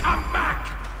have to come back?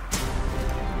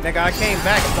 Nigga, I came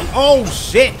back. Oh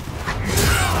shit!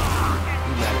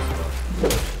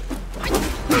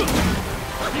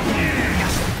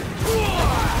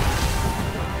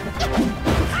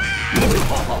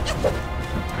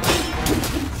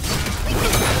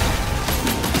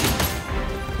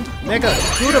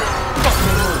 Do the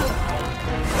fucking move.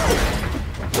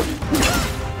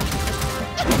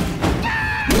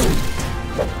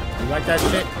 You like that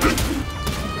shit?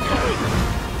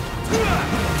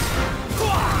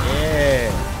 Yeah.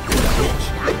 Bitch.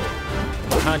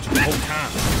 Behind you the whole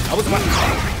time. I was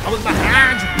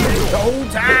behind you the whole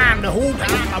time. The whole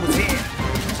time I was here.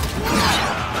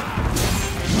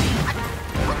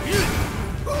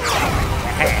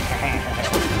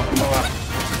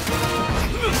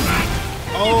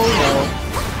 Oh no.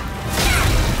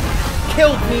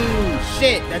 Killed me!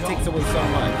 Shit, that takes away so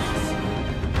much.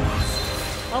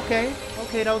 Okay,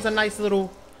 that was a nice little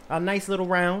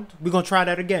round. We're gonna try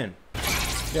that again.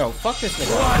 Yo, fuck this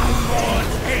nigga. One more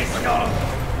taste of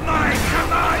my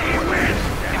Kamari wind.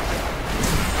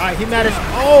 Alright, he managed.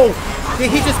 Oh!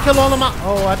 Did he just kill all of my?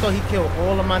 Oh, I thought he killed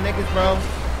all of my niggas, bro.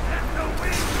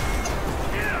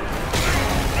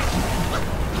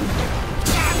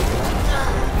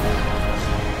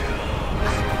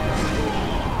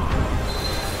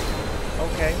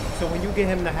 Okay, so when you get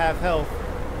him to half health,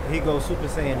 he goes Super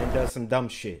Saiyan and does some dumb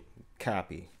shit.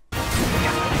 Copy.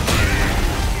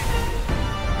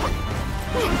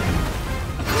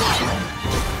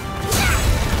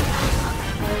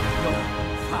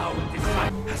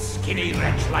 A skinny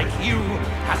wretch like you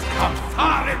has come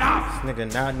far enough. This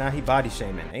nigga, now he body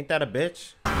shaming. Ain't that a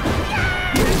bitch?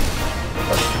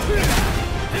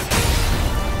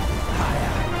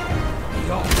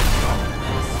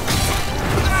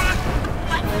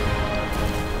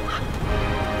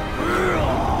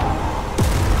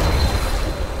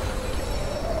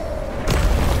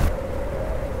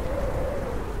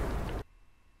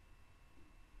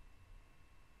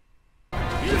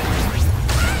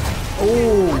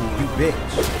 Oh, you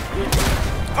bitch.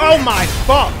 Oh my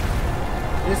fuck!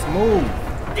 This move.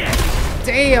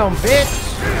 Damn, bitch!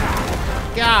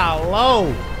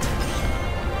 Gollo!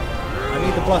 I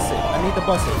need to bust it.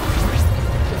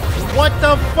 What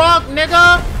the fuck,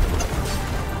 nigga?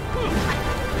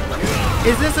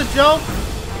 Is this a joke?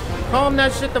 Calm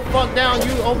that shit the fuck down.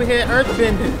 You over here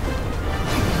earthbending.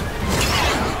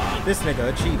 This nigga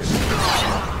a cheater.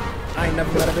 I ain't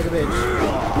never met a bigger bitch.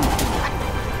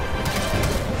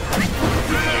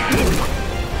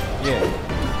 Yeah.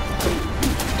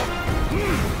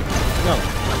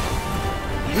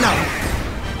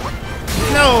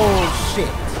 No,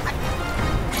 shit.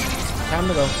 Time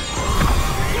to go.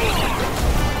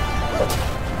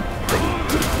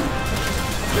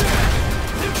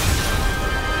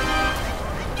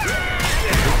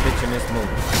 This bitch in this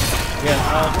movie.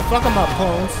 Yeah, fuck him up,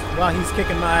 Holmes, while he's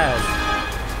kicking my ass.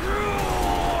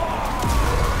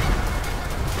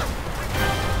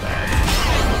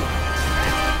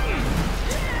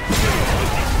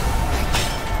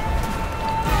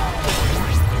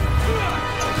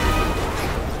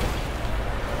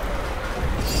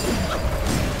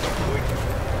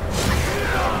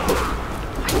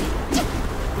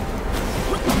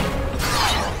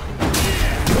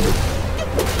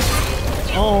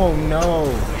 Oh no!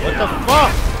 What the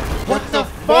fuck? What the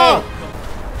fuck?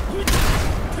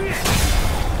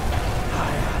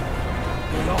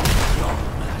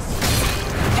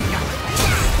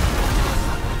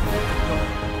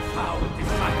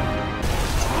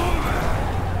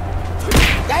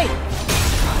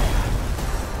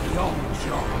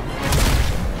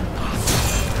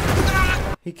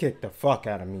 He kicked the fuck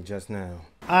out of me just now.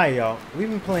 Alright, y'all. We've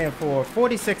been playing for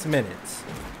 46 minutes.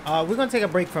 We're gonna take a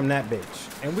break from that bitch.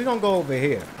 And we're gonna go over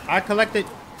here. I collected...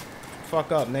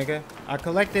 Fuck up, nigga. I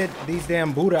collected these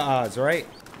damn Buddha odds, right?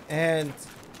 And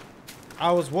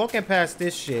I was walking past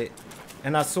this shit,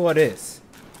 and I saw this.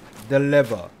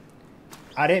 Deliver.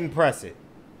 I didn't press it.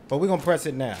 But we're gonna press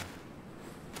it now.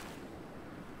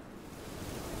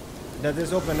 Does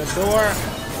this open the door?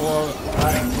 Or...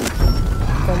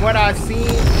 from what I've seen...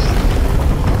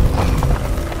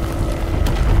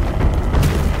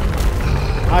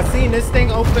 I've seen this thing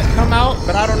come out,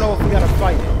 but I don't know if we gotta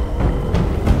fight it.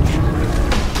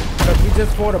 Because we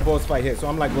just fought a boss fight here, so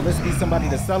I'm like, will this be somebody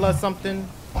to sell us something?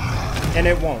 And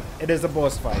it won't. It is a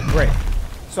boss fight. Great.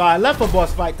 So I left a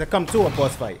boss fight to come to a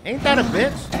boss fight. Ain't that a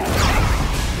bitch?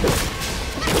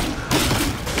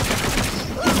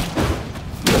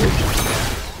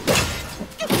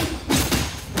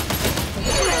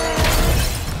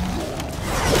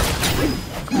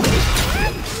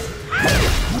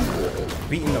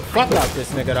 Beating the fuck out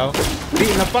this nigga though.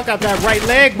 Beating the fuck out that right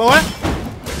leg, boy.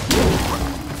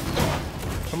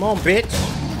 Come on, bitch.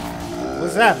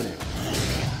 What's happening?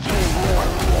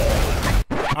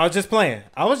 I was just playing.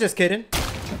 I was just kidding.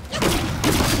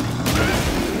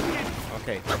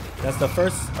 Okay, that's the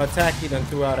first attack he done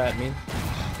threw out at me.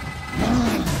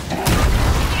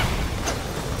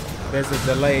 there's a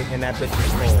delay in that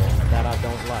bitch's fall that I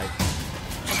don't like.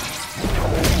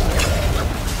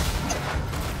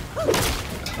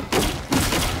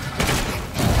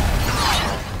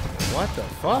 What the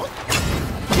fuck?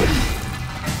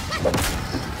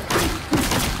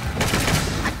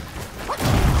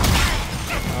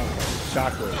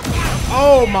 Shockwave.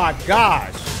 Oh my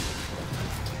gosh!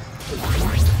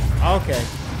 Okay.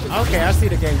 Okay, I see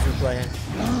the games you're playing.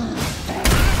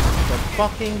 The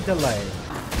fucking delay.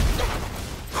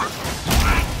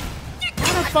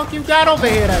 How the fuck you got over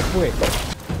here that quick?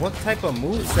 What type of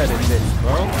moveset is this,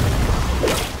 bro?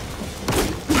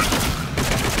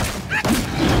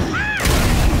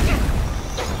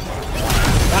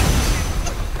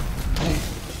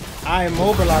 I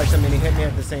immobilized him and he hit me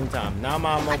at the same time. Now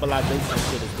my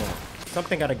immobilization shit is gone.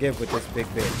 Something gotta give with this big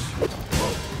bitch.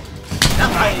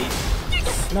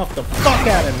 Snuff the fuck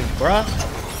out of me, bruh.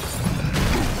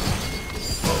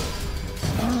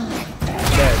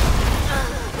 Dead.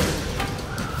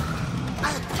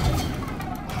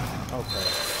 Okay.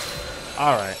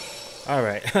 Alright.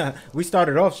 Alright. We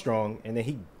started off strong and then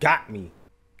he got me.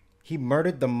 He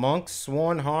murdered the monk,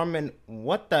 sworn harm, and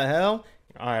what the hell?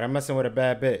 Alright, I'm messing with a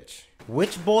bad bitch.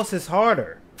 Which boss is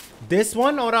harder? This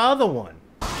one or the other one?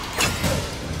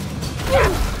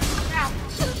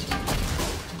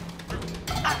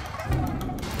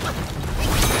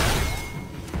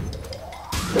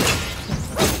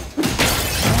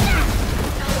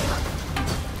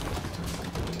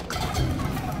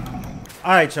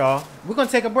 Alright, y'all. We're gonna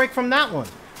take a break from that one.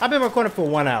 I've been recording for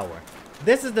 1 hour.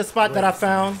 This is the spot that I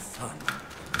found.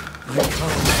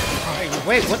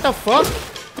 Wait, what the fuck?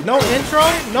 No intro?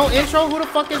 No intro? Who the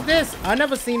fuck is this? I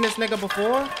never seen this nigga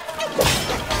before.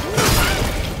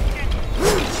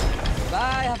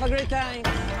 Bye, have a great time.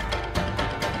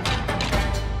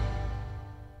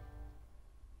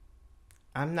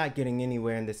 I'm not getting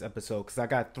anywhere in this episode because I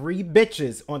got 3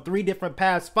 bitches on 3 different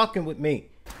paths fucking with me.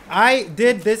 I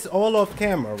did this all off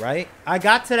camera, right? I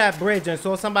got to that bridge and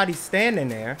saw somebody standing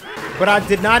there, but I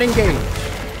did not engage.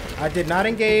 I did not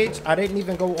engage. I didn't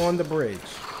even go on the bridge.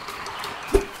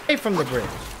 Away from the bridge.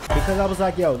 Because I was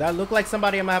like, yo, that looked like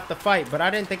somebody I'm gonna have to fight, but I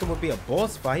didn't think it would be a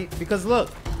boss fight. Because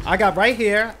look, I got right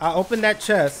here. I opened that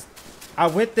chest. I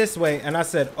went this way and I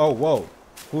said, oh, whoa,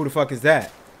 who the fuck is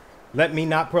that? Let me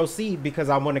not proceed because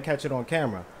I want to catch it on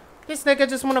camera. This nigga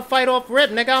just want to fight off rip,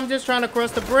 nigga. I'm just trying to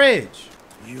cross the bridge.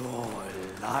 Your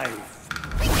life.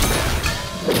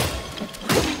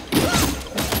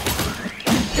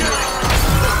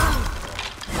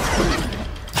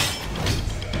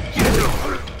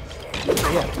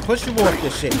 Yeah, push you off the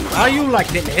shit. How you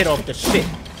like getting hit off the shit?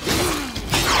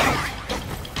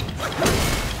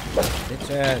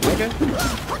 Bitch ass nigga.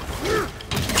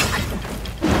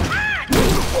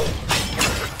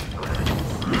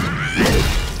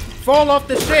 Fall off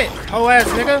the shit, hoe ass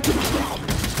nigga.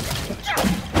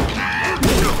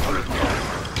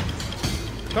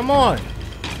 Come on.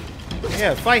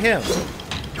 Yeah, fight him.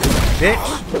 Bitch.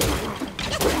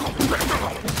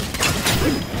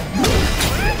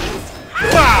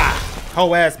 Bah!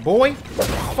 Hoe ass boy.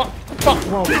 Fuck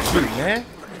wrong with you, man?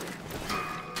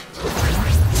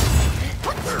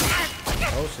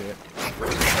 Oh shit.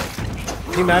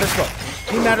 He mad as fuck.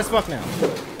 He mad as fuck now.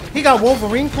 He got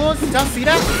Wolverine claws. Did y'all see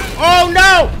that? Oh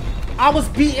no! I was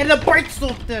beating the brakes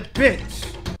off that bitch.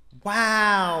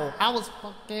 Wow. I was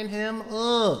fucking him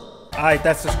up. Alright,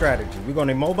 that's the strategy. We're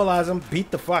gonna immobilize him,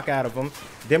 beat the fuck out of him.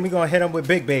 Then we're gonna hit him with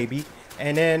Big Baby.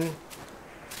 And then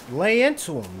lay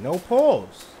into him. No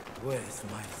pause. Where's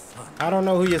my son? I don't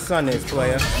know who your son is,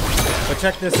 player. But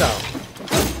check this out.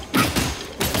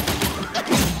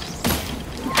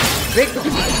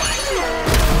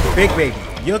 Big Baby.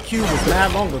 Your cue was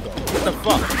mad long ago. What the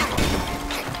fuck?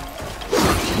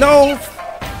 No!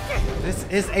 This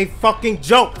is a fucking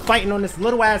joke, fighting on this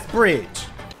little ass bridge.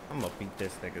 I'm gonna beat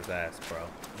this nigga's ass, bro.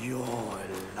 Your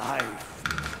life.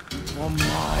 Oh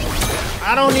my.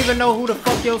 I don't even know who the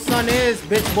fuck your son is,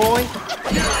 bitch boy.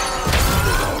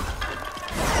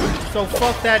 So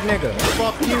fuck that nigga.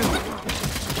 Fuck you.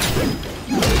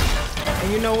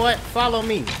 And you know what? Follow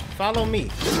me. Follow me.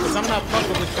 Cause I'm not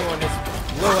fucking with you on this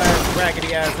little ass,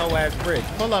 raggedy ass, hoe ass bridge.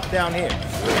 Pull up down here.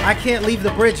 I can't leave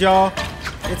the bridge, y'all.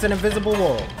 It's an invisible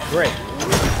wall. Great.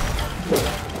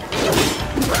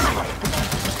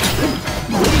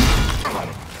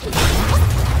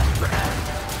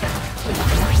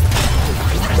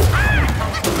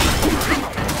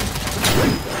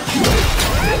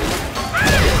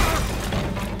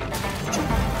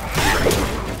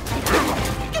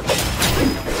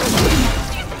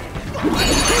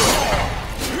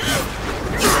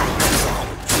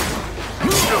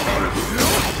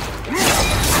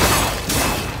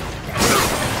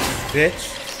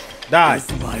 bitch. Die.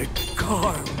 It's my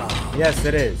karma. Yes,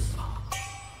 it is.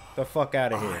 The fuck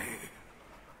out of here.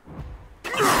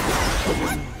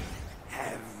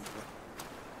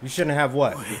 You shouldn't have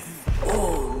what? With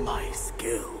all my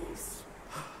skills,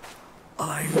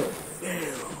 I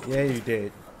failed. Yeah, you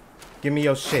did. Give me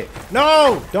your shit.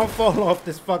 No! Don't fall off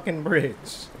this fucking bridge.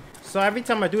 So every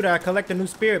time I do that, I collect a new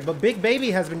spirit. But Big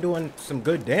Baby has been doing some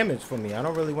good damage for me. I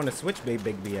don't really want to switch Big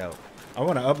Baby out. I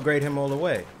want to upgrade him all the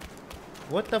way.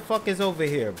 What the fuck is over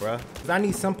here, bruh? Because I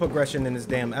need some progression in this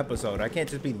damn episode. I can't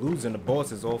just be losing the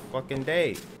bosses all fucking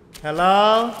day.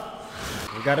 Hello?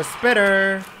 We got a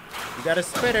spitter. We got a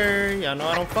spitter. Y'all know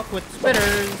I don't fuck with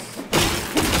spitters.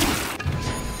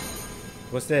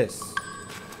 What's this?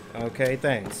 Okay,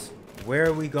 thanks. Where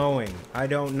are we going? I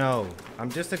don't know.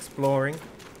 I'm just exploring.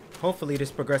 Hopefully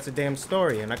this progresses the damn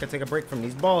story and I can take a break from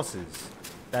these bosses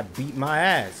that beat my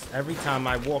ass every time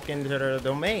I walk into the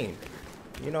domain.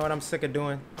 You know what I'm sick of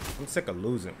doing? I'm sick of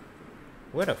losing.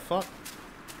 Where the fuck?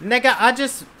 Nigga, I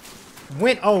just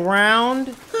went around.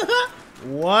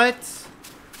 What?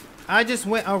 I just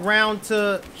went around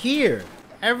to here.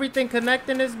 Everything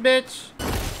connecting this bitch?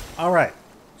 Alright,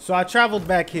 so I traveled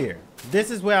back here. This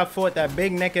is where I fought that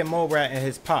big naked mole rat and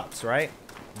his pops, right?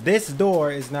 This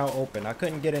door is now open. I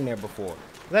couldn't get in there before.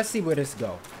 Let's see where this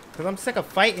go. Because I'm sick of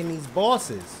fighting these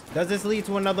bosses. Does this lead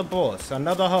to another boss?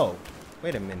 Another hoe?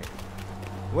 Wait a minute.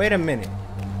 Wait a minute.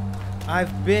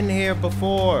 I've been here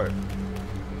before.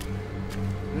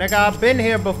 Nigga, I've been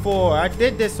here before. I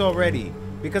did this already.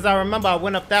 Because I remember I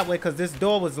went up that way because this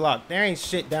door was locked. There ain't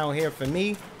shit down here for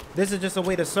me. This is just a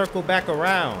way to circle back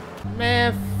around.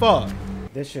 Man, fuck.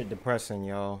 This shit depressing,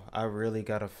 y'all. I really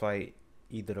gotta fight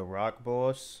either the rock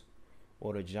boss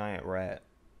or the giant rat.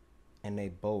 And they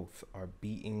both are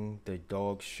beating the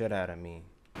dog shit out of me.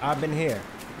 I've been here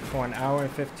for an hour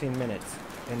and 15 minutes.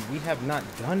 And we have not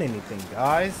done anything,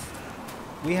 guys.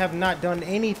 We have not done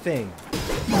anything.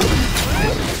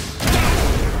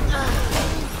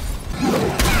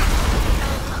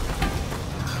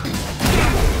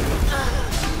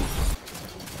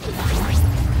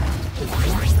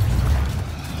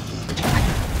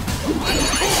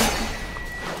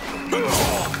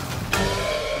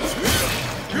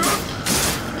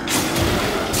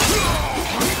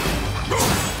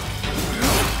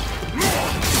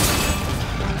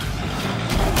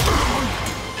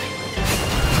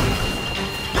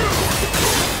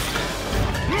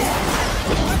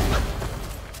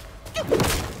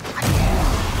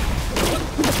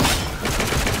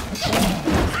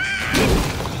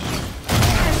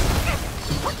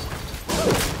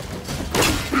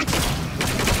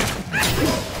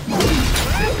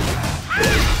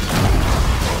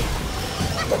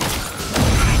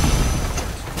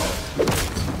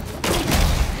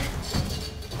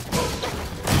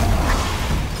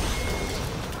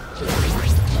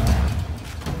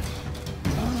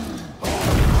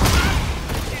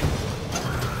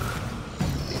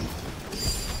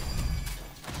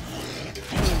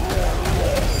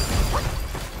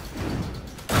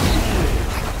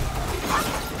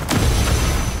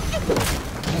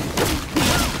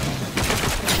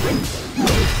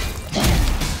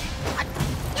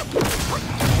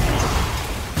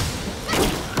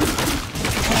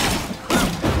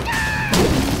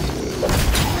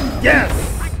 Yes!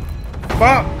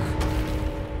 Fuck!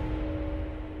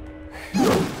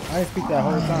 I didn't speak that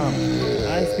whole time.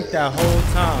 I didn't speak that whole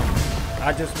time.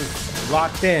 I just was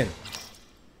locked in.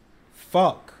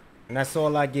 Fuck. And that's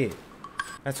all I get.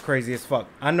 That's crazy as fuck.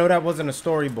 I know that wasn't a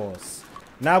story boss.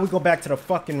 Now we go back to the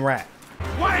fucking rat.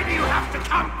 Why do you have to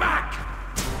come back?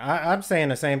 I'm saying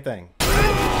the same thing.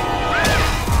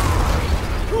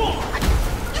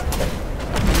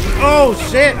 Oh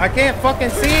shit, I can't fucking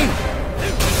see.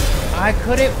 I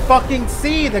couldn't fucking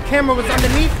see. The camera was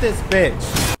underneath this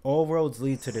bitch. All roads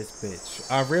lead to this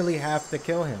bitch. I really have to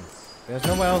kill him. There's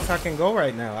nowhere else I can go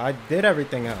right now. I did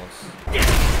everything else.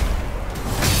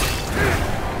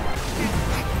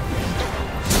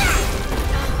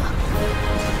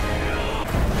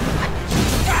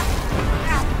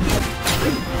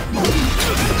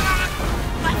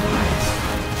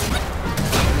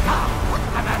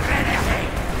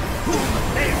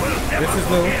 This is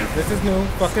new. This is new.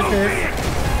 Fuck is this?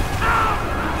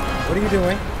 What are you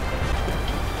doing?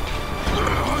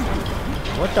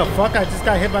 What the fuck? I just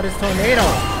got hit by this tornado.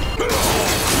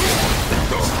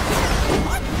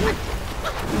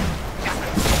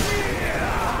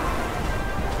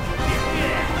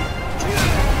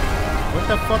 What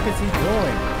the fuck is he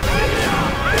doing?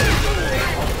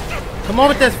 Come on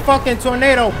with this fucking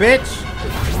tornado, bitch.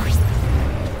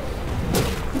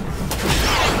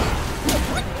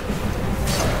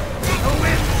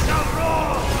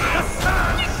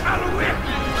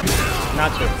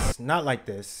 Not this. Not like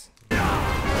this.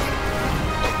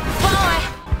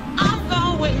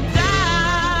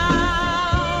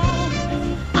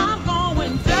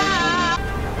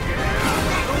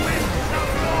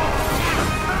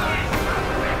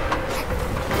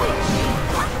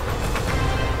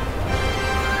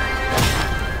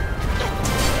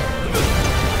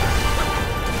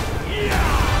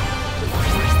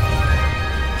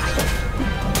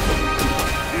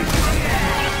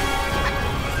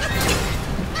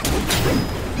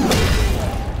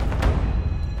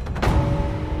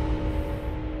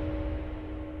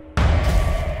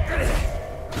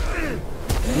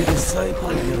 You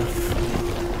disciple, you're a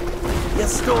fool. You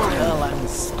stole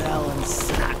Erlang's spell and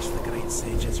snatched the great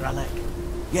sage's relic.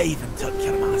 You even took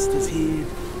your master's heed.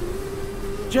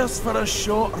 Just for a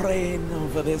short reign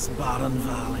over this barren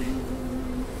valley.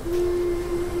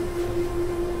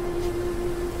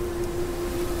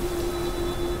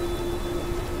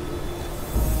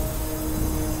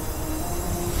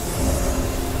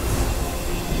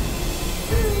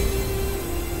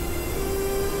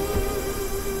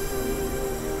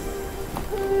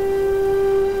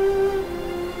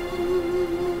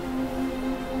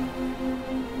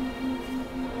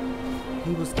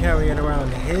 He was carrying around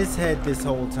his head this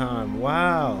whole time.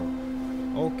 Wow.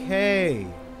 Okay.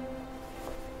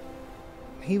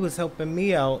 He was helping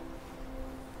me out.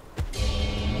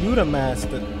 You the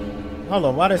master. Hold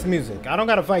on, why this music? I don't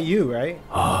gotta fight you, right?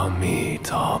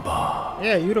 Amitabha.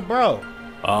 Yeah, you the bro.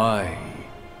 I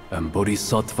am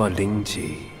Bodhisattva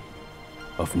Lingji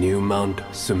of New Mount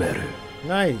Sumeru.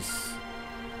 Nice.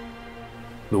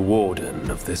 The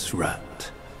warden of this rat.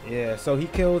 Yeah, so he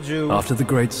killed you. After the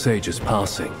great sage's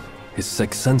passing, his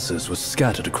sixth senses were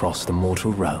scattered across the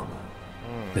mortal realm.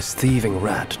 This thieving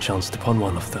rat chanced upon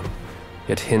one of them,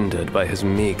 yet hindered by his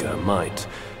meager might,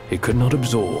 he could not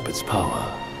absorb its power.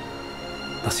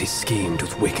 Thus he schemed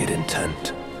with wicked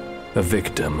intent. A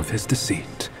victim of his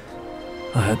deceit,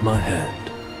 I had my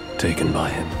head taken by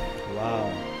him.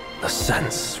 Wow. The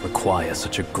sense requires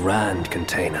such a grand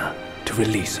container to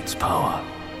release its power.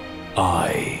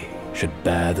 I should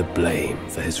bear the blame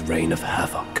for his reign of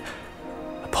havoc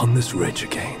upon this ridge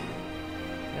again.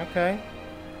 Okay.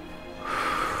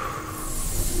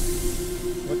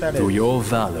 What that Through is? your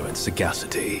valor and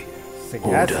sagacity,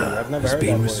 Sagacity? order I've never has heard been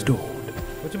that word. restored.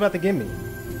 What you about to give me?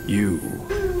 You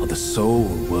are the sole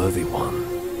worthy one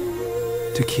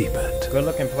to keep it. Good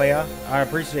looking player. I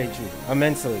appreciate you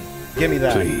immensely. Give me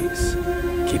that. Please,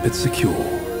 keep it secure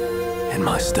in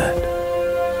my stead.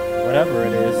 Whatever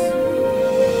it is.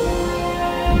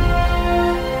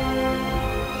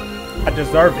 I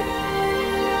deserve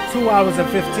it. 2 hours and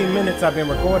 15 minutes I've been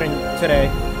recording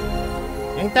today.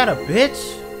 Ain't that a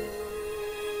bitch?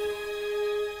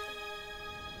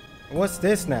 What's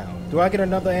this now? Do I get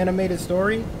another animated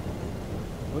story?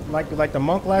 Like the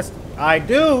monk last? I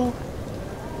do.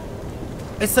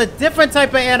 It's a different type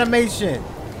of animation.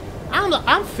 I don't know.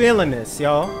 I'm feeling this,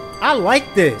 y'all. I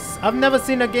like this. I've never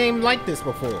seen a game like this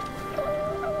before.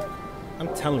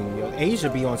 I'm telling you, yo, Asia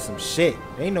be on some shit.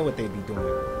 They know what they be doing.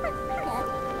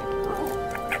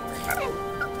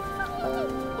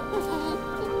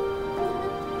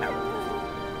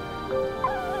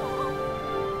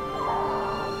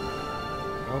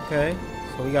 Okay,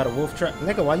 so we got a wolf trap.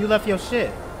 Nigga, why you left your shit?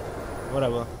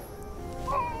 Whatever.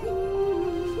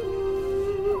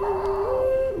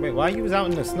 Wait, why you was out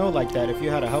in the snow like that if you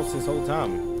had a house this whole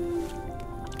time?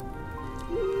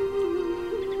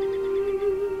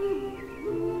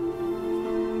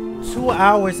 Two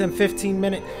hours and 15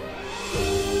 minutes.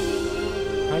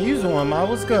 How you doing, ma?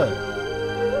 What's good?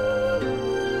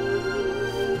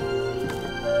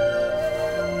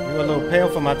 You a little pale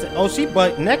for my oh, she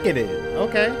butt naked.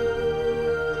 Okay.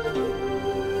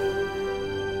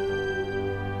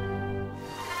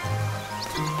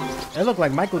 It looked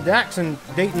like Michael Jackson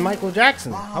dating Michael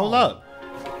Jackson. Hold up.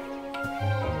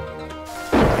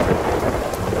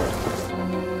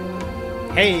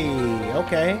 Hey,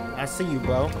 okay. I see you,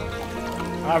 bro.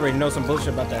 I already know some bullshit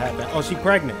about to happen. Oh, she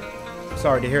pregnant.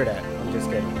 Sorry to hear that. I'm just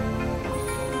kidding.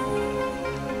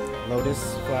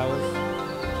 Lotus flowers.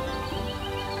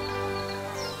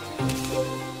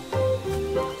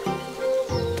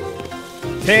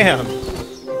 Damn.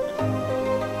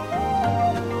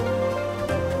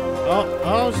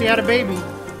 Oh, she had a baby.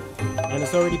 And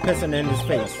it's already pissing in his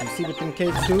face. You see what them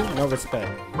kids do? No respect.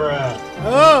 Bruh.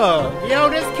 Oh, yo,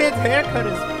 this kid's haircut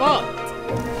is fucked.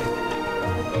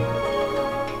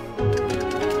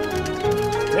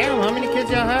 Damn, how many kids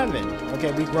y'all having?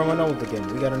 Okay, we growing old again.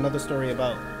 We got another story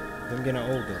about them getting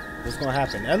older. What's gonna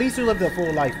happen? At least you lived a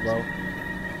full life, bro.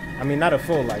 I mean, not a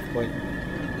full life, but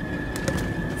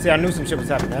See, I knew some shit was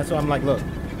happening. That's why I'm like, look.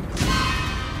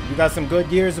 You got some good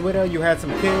years with her. You had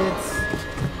some kids.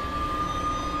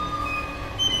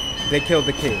 They killed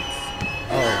the kids.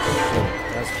 Oh, shit.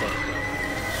 That's fucked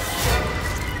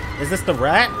up. Is this the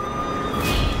rat?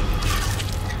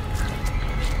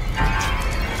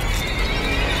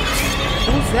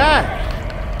 Who's that?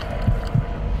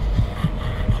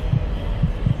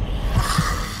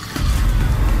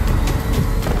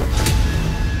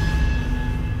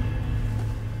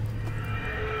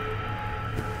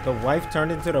 The wife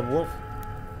turned into the wolf.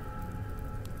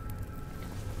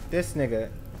 This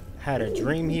nigga had a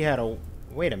dream. He had a...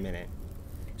 Wait a minute.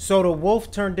 So the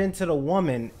wolf turned into the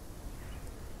woman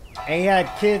and he had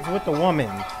kids with the woman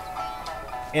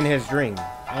in his dream.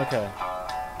 Okay.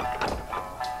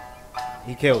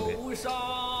 He killed it.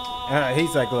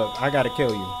 He's like, look, I gotta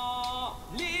kill you.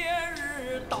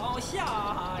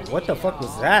 What the fuck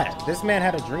was that? This man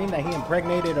had a dream that he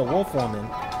impregnated a wolf woman,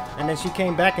 and then she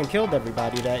came back and killed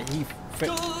everybody that he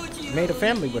made a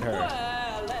family with her.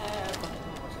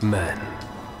 Men.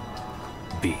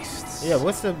 Beasts. Yeah,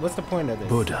 what's the point of this?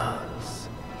 Buddhas.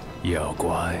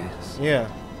 Yaoguais. Yeah.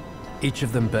 Each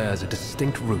of them bears a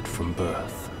distinct root from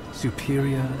birth.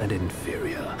 Superior and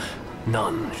inferior.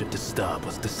 None should disturb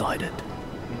what's decided.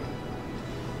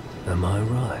 Am I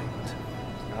right?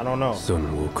 I don't know.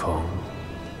 Sun Wukong.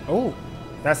 Oh,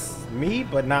 that's me,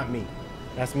 but not me.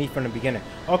 That's me from the beginning.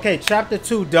 Okay, chapter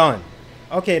 2 done.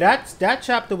 Okay, that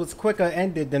chapter was quicker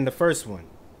ended than the first one.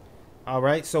 All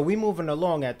right, so we moving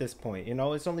along at this point. You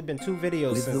know, it's only been 2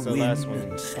 videos since the last one. With the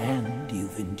wind and sand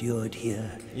you've endured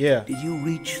here, yeah. Did you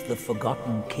reach the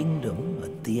Forgotten Kingdom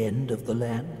at the end of the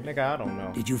land? Nigga, I don't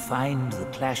know. Did you find the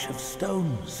clash of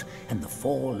stones and the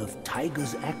fall of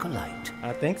Tiger's acolyte?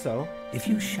 I think so. If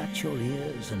you shut your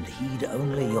ears and heed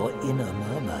only your inner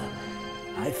murmur,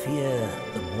 I fear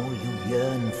the more you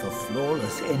yearn for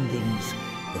flawless endings,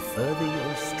 the further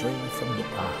you'll stray from the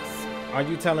path. Are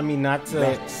you telling me not to...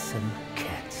 Rats and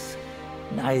cats.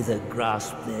 Neither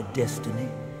grasped their destiny,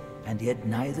 and yet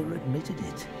neither admitted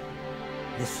it.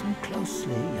 Listen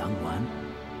closely, young one.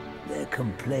 Their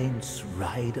complaints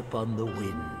ride upon the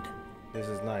wind. This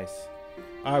is nice.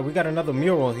 All right, we got another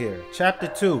mural here. Chapter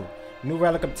 2. New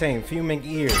relic obtained. Fuming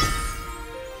ears.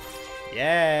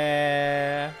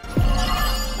 Yeah.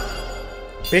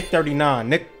 Big 39.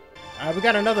 Nick. All right, we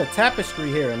got another tapestry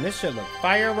here, and this shit look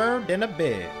firer than a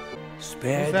bed.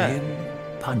 Spared him,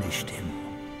 punished him,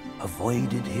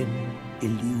 avoided him,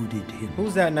 eluded him.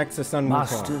 Who's that next to Sun Wukong?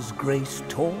 Master's grace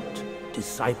taught,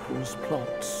 disciples'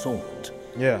 plot sought.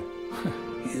 Yeah.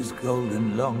 His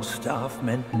golden long staff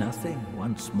meant nothing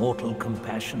once mortal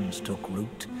compassions took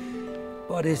root.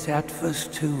 Bodhisattvas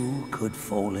too could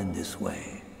fall in this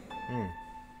way.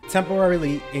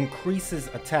 Temporarily increases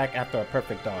attack after a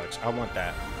perfect dodge. I want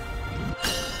that.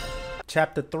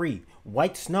 Chapter 3.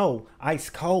 White snow, ice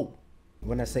cold.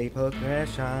 When I say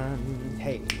progression,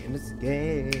 hey, in this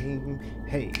game,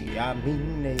 hey, I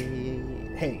mean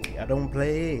it, hey, I don't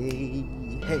play,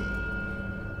 hey.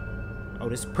 Oh,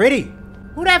 this is pretty.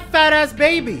 Who that fat ass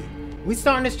baby? We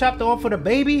starting this chapter off with a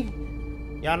baby?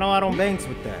 Y'all know I don't bangs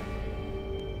with that.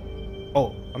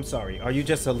 Oh, I'm sorry. Are you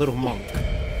just a little monk?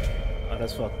 Oh,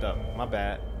 that's fucked up. My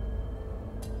bad.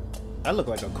 That look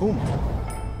like a Kuma.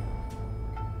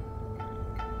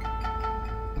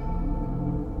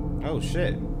 Oh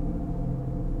shit.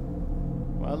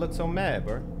 Why I look so mad,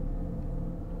 bro?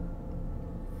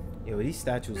 Yo, these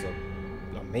statues are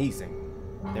amazing.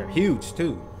 They're huge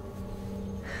too.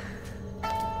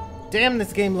 Damn,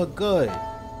 this game look good.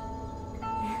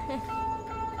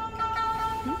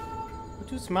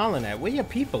 What you smiling at? Where your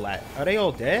people at? Are they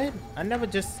all dead? I never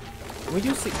just... When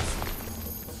you see...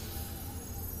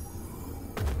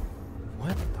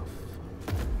 What the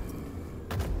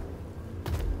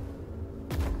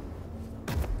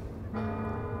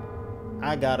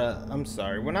I'm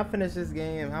sorry. When I finish this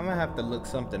game, I'm gonna have to look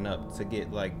something up to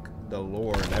get like the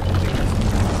lore and everything.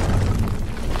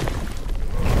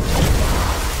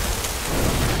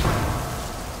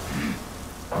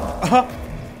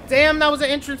 Damn, that was an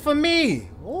entrance for me.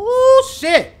 Oh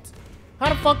shit. How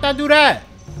the fuck did I do that?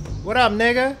 What up,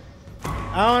 nigga?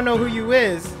 I don't know who you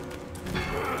is.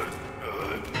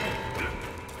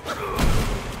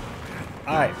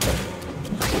 Alright.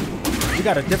 You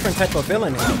got a different type of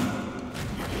villain here.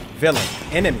 Villain.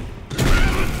 Enemy.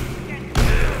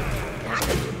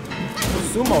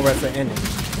 Sumo wrestler enemy.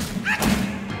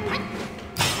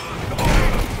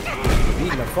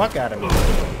 Beating the fuck out of me.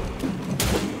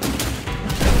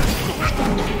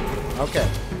 Okay.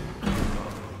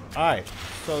 Alright.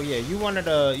 So yeah, you one of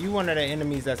the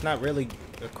enemies that's not really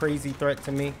a crazy threat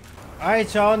to me.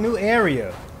 Alright, y'all, new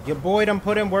area. Your boy done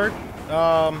put in work.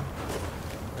 Let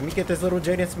me get this little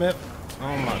Jaden Smith.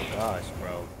 Oh my gosh,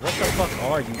 bro. What the fuck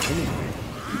are you doing?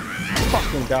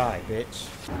 Fucking die, bitch.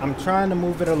 I'm trying to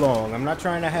move it along. I'm not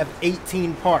trying to have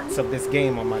 18 parts of this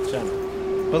game on my channel.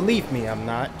 Believe me, I'm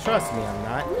not. Trust me, I'm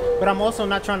not. But I'm also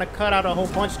not trying to cut out a whole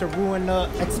bunch to ruin the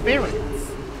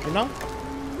experience. You know?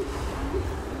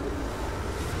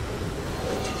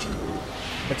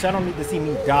 But y'all don't need to see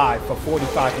me die for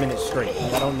 45 minutes straight.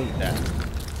 I don't need that.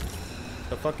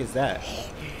 The fuck is that?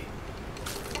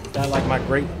 Is that like my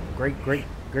great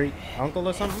uncle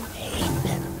or something?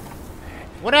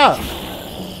 What up?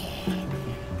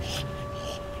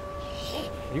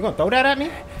 You gonna throw that at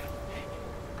me?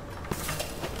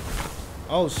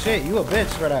 Oh shit, you a bitch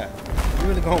for that. You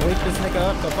really gonna wake this nigga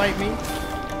up to fight me?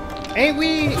 Ain't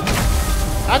we?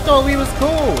 I thought we was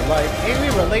cool. Like, ain't we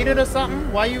related or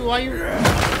something? Why you? The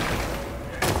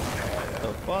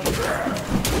fuck?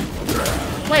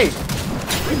 Wait.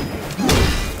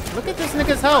 Look at this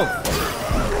nigga's health.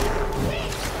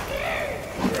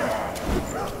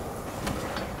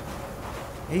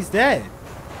 He's dead.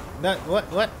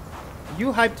 What?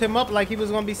 You hyped him up like he was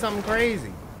gonna be something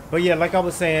crazy. But yeah, like I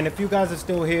was saying, if you guys are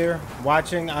still here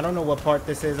watching, I don't know what part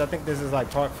this is. I think this is like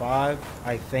part 5,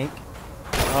 I think.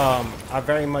 I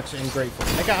very much am grateful.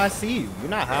 Nigga, I see you. You're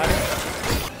not hiding.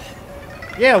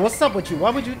 Yeah, what's up with you?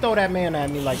 Why would you throw that man at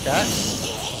me like that?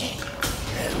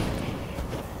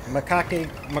 Macaque,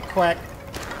 Maquack,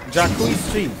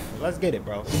 Jacquees Chief. Let's get it,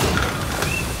 bro.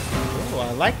 Oh,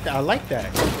 I like that. I like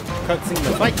that. Cutscene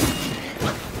to fight.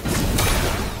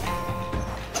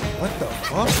 What the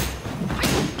fuck?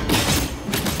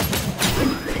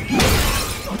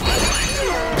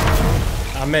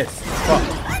 I missed. Fuck.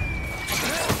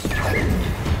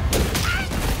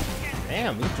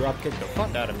 Damn, he drop kicked the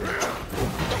fuck out of me.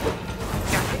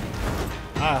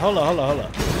 Alright, hold on.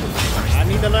 I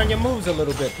need to learn your moves a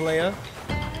little bit, player.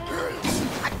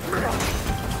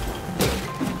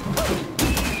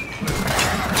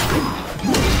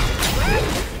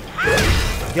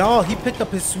 Y'all, he picked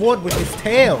up his sword with his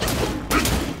tail.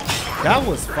 That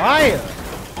was fire.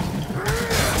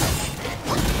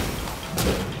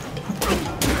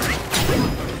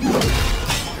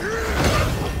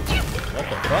 What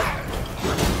the fuck?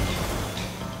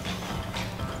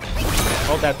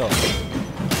 Hold that door.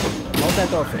 Hold that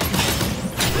door for me.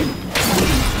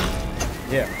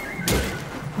 Yeah.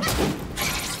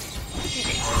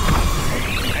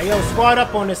 Hey, yo, squad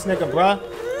up on this nigga, bruh.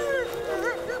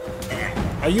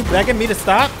 Are you begging me to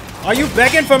stop? Are you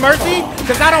begging for mercy?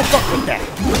 Because I don't fuck with that.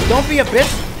 Don't be a bitch.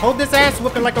 Hold this ass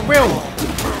whipping like a real one.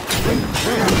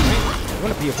 You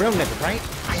want to be a real nigga, right?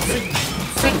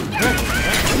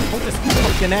 Hold this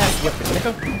fucking ass whipping,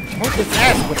 nigga. Hold this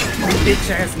ass whipping, bitch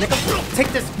ass nigga. Take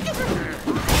this.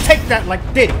 Take that like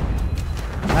Diddy.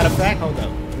 Matter of fact, hold up.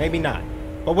 Maybe not.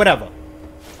 But whatever.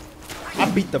 I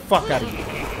beat the fuck out of you.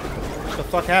 What the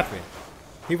fuck happened?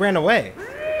 He ran away.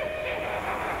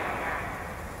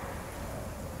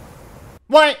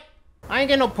 What? I ain't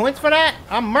getting no points for that?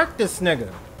 I murked this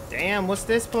nigga. Damn, what's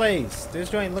this place? This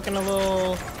joint looking a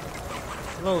little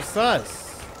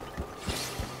sus.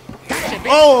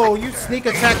 Oh, you sneak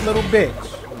attack little bitch.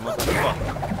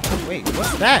 Motherfucker. Wait,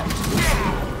 what's that?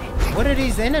 What are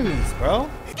these enemies, bro?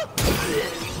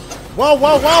 Whoa,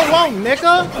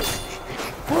 nigga.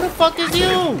 Who the fuck is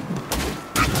you?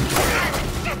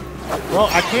 Bro,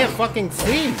 I can't fucking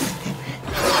see.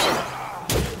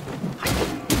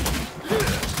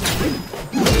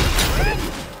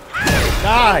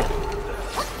 Die!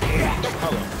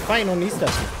 Oh, fighting on these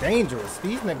stuff is dangerous.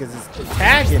 These niggas is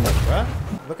tagging us, bruh.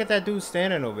 Look at that dude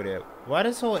standing over there. Why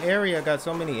this whole area got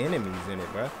so many enemies in it,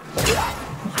 bruh?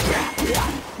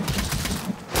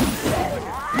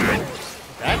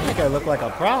 That nigga look like a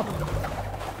problem.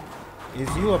 Is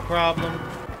you a problem?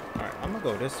 Alright, I'm gonna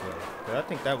go this way. Cause I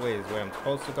think that way is where I'm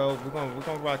supposed to go. We're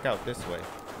gonna rock out this way.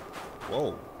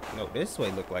 Whoa. No, this way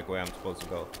look like where I'm supposed to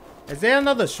go. Is there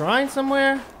another shrine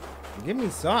somewhere? Give me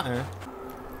something.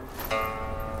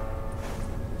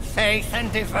 Faith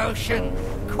and devotion,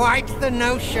 quite the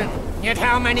notion. Yet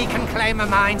how many can claim a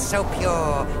mind so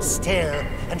pure, still,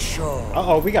 and sure?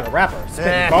 Uh-oh, we got a rapper.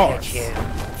 Spitting bars.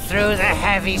 Through the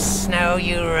heavy snow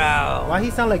you roam. Why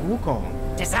he sound like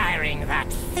Wukong? Desiring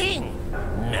that thing,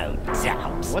 no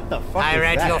doubt. What the fuck I is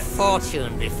read that? your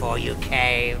fortune before you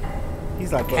came.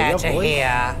 He's like, care your to voice?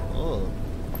 hear? Ugh.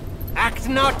 Act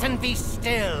not and be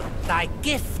still. Thy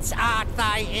gifts art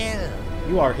thy ill.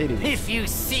 You are hideous. If you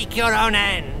seek your own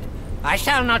end, I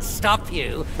shall not stop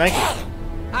you. Thank you.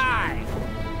 I,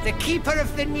 the keeper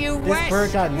of the new This west,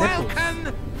 bird got nipples.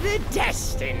 welcome the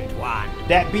destined one.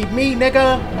 That be me,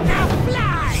 nigga. Now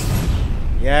fly!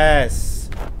 Yes.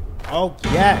 Oh,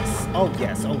 yes. Oh,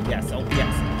 yes. Oh, yes. Oh,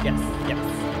 yes. Yes. Yes.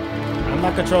 I'm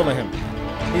not controlling him.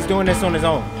 He's doing this on his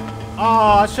own.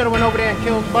 Oh, I should have went over there and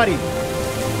killed Buddy.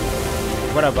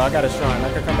 Whatever, I got a shrine.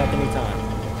 I can come back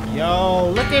anytime. Yo,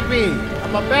 look at me.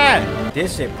 I'm a bat.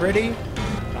 This shit pretty.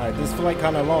 Alright, this flight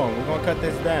kind of long. We're gonna cut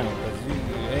this down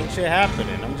because ain't shit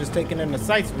happening. I'm just taking in the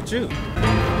sights with you.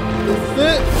 That's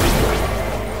it.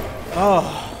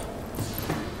 Oh.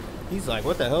 He's like,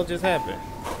 what the hell just happened?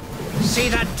 See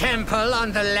that temple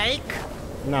on the lake?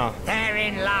 No.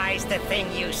 Therein lies the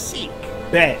thing you seek.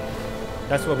 Bet.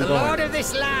 That's what we're The going. Lord of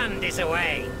this land is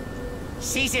away.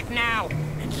 Seize it now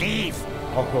and leave.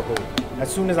 Oh.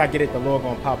 As soon as I get it, the Lord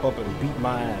gonna pop up and beat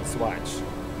my ass. Watch.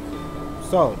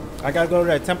 So, I gotta go to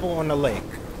that temple on the lake.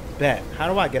 Bet.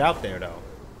 How do I get out there, though?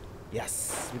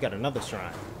 Yes. We got another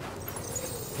shrine.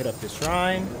 Hit up the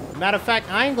shrine. Matter of fact,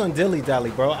 I ain't gonna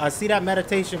dilly-dally, bro. I see that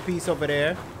meditation piece over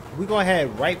there. We go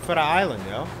ahead right for the island,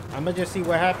 yo. I'm gonna just see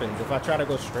what happens if I try to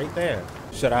go straight there.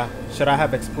 Should I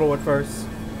have explored first?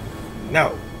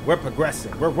 No. We're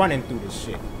progressing. We're running through this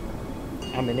shit.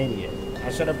 I'm an idiot. I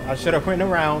should have went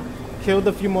around, killed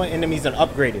a few more enemies, and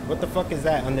upgraded. What the fuck is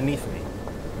that underneath me?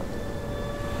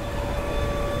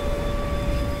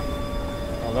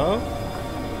 Hello?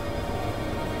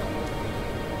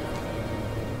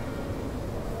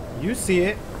 You see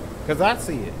it, because I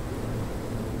see it.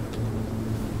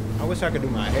 I wish I could do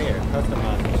my hair,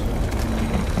 customize it.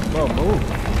 Bro, move.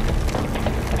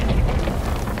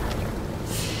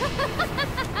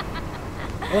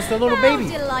 What's the little baby?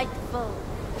 How delightful.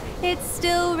 It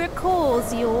still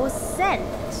recalls your scent.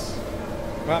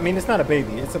 Well, I mean, it's not a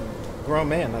baby. It's a grown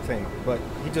man, I think. But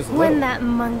he just When little. that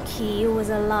monkey was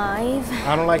alive,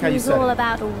 I don't like how he you was said all it.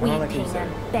 about I don't like how you weeping said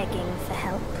and begging for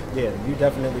help. Yeah, you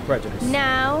definitely prejudiced.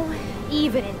 Now,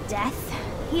 even in death,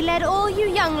 he led all you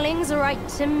younglings right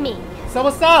to me. So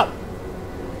what's up?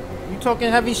 You talking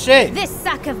heavy shit. This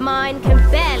sack of mine can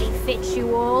barely fit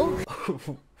you all.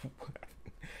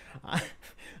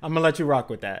 I'm gonna let you rock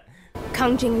with that.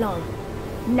 Kung Jinglong,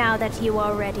 now that you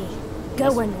are ready,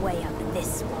 go and weigh up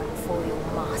this one for your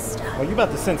master. Oh, you about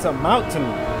to send something out to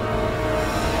me.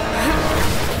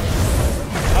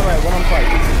 Alright, what I'm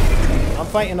fighting? I'm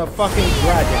fighting a fucking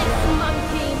dragon. This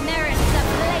monkey merits a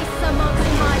place amongst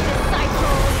my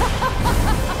disciples.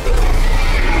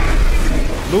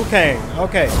 Liu Kang,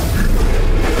 okay.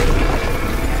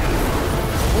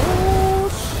 Oh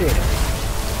shit.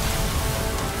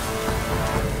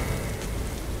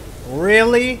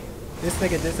 Really? This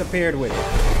nigga disappeared with it.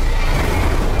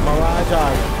 Mirage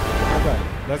Island. Okay,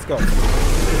 let's go.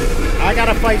 I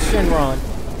gotta fight Shenron.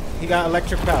 He got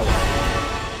electric power.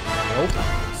 Nope.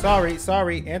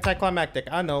 Sorry. Anticlimactic,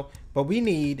 I know. But we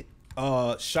need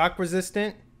shock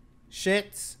resistant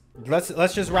shits.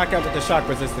 Let's just rock out with the shock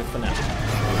resistant for now.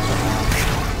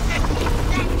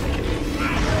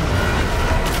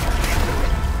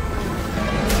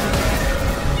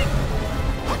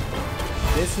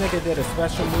 This nigga did a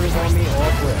special move on me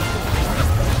all grip.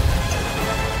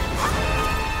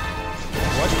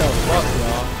 What the fuck,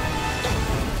 y'all?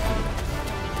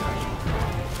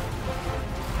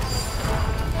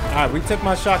 Alright, we took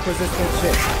my shock resistant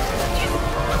shit.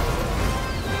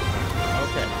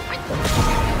 Okay.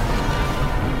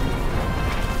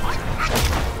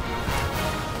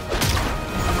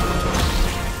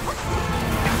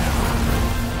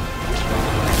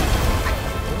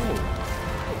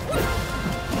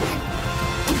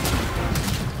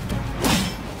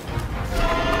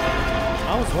 I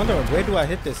was wondering, where do I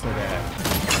hit this nigga at?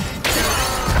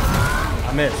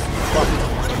 I missed. Fuck.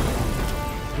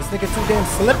 This nigga too damn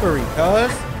slippery,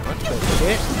 cuz. What the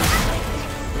shit?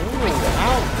 Ooh,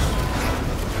 ouch.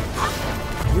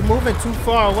 You're moving too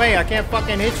far away. I can't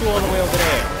fucking hit you all the way over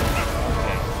there.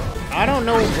 Okay. I don't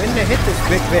know when to hit this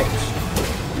big bitch.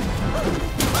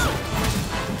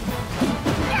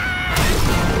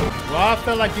 Well, I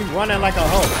feel like you're running like a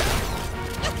hoe.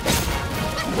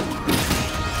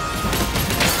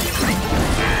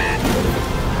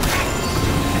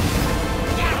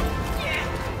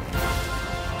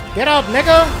 Get up,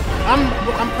 nigga!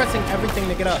 I'm pressing everything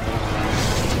to get up.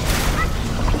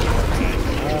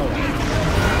 Alright.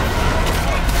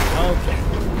 Okay.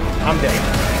 I'm dead.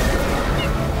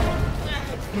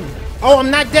 Oh, I'm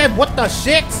not dead! What the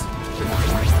shit?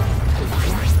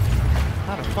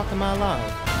 How the fuck am I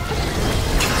alive?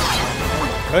 Oh my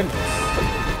goodness.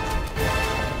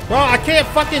 Bro, I can't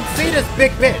fucking see this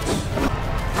big bitch!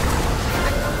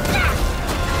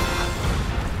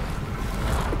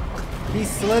 He's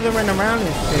slithering around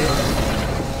and shit.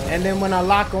 And then when I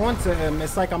lock onto him,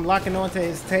 it's like I'm locking onto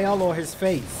his tail or his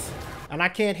face. And I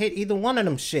can't hit either one of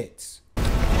them shits.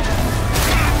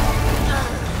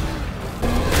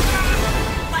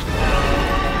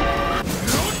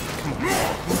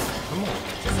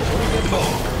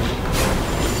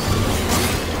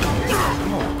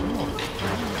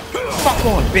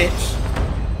 bitch.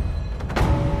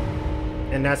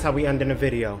 And that's how we end in the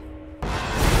video.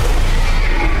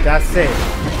 That's it.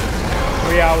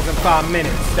 3 hours and 5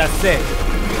 minutes. That's it.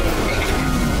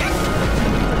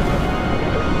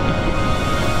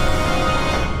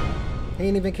 He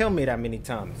didn't even kill me that many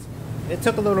times. It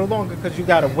took a little longer because you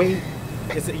gotta wait.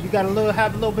 You gotta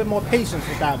have a little bit more patience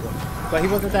with that one. But he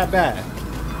wasn't that bad.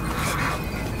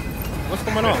 What's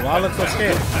going on? Why I look so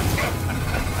scared?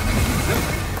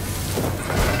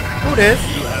 Who this?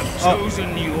 You have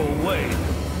chosen your way.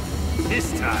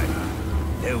 This time,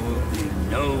 there will be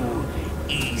no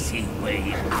easy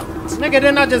way out. Nigga,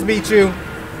 didn't I just beat you?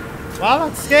 Why I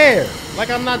look scared? Like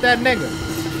I'm not that nigga.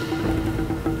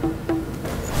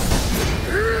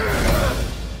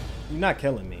 You're not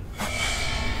killing me.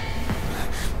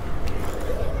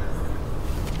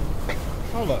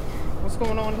 Hold up. What's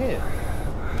going on here?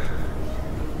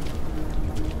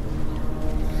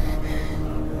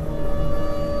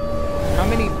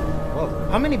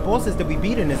 How many bosses did we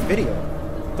beat in this video?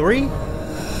 3?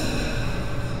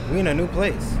 We in a new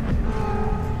place.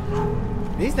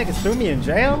 These niggas threw me in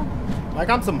jail? Like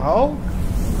I'm some hoe?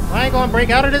 I ain't gonna break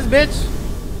out of this bitch?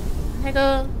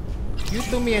 Nigga, you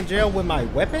threw me in jail with my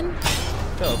weapon?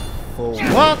 The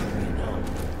fuck?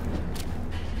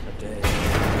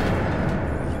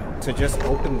 To just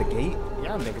open the gate?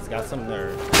 Y'all niggas got some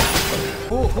nerve.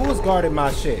 Who was guarding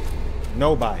my shit?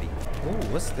 Nobody. Ooh,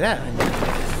 what's that?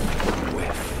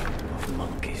 Whiff of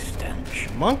monkey stench.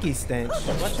 Monkey stench?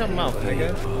 Watch your mouth,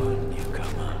 nigga.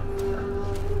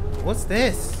 What's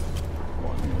this?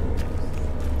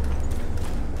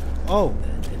 Oh.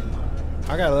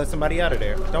 I gotta let somebody out of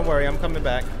there. Don't worry, I'm coming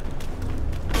back.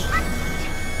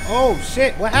 Oh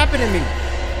shit, what happened to me?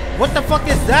 What the fuck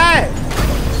is that?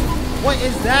 What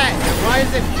is that? Why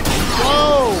is it?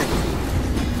 Whoa!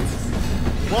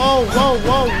 Whoa, whoa,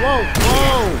 whoa, whoa,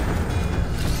 whoa!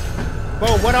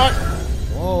 Whoa, what are...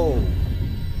 Whoa.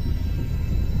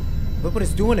 Look what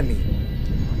it's doing to me.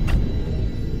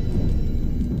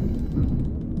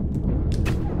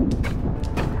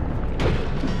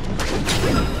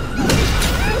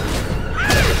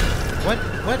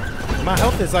 What? My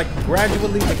health is like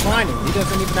gradually declining. He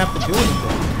doesn't even have to do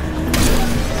anything.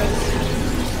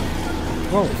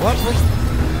 Whoa, what?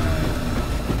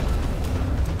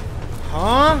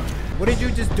 Huh? What did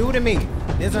you just do to me?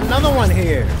 There's another one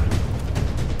here.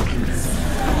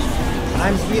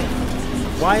 I'm here.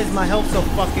 Why is my health so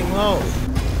fucking low?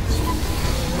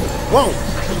 Whoa!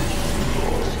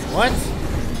 What?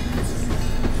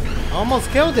 I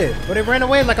almost killed it, but it ran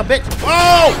away like a bitch.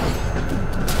 Oh!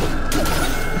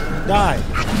 Die.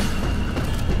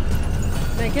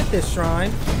 Man, get this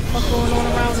shrine. What's going on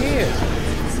around here?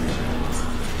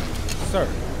 Sir.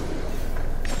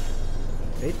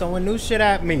 They throwing new shit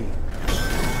at me.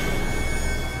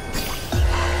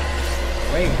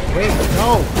 Wait,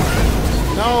 no.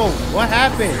 No, what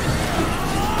happened?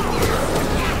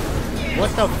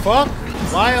 What the fuck?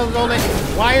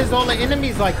 Why is all the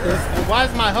enemies like this? And why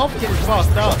is my health getting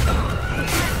fucked up?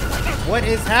 What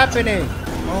is happening?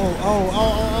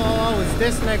 Oh, it's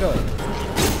this nigga.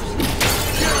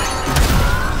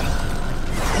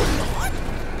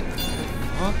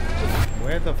 Huh?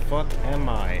 Where the fuck am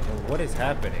I? And what is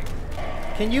happening?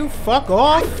 Can you fuck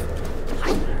off?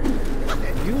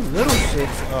 You little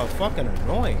shits are fucking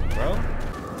annoying, bro.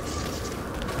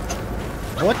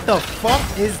 What the fuck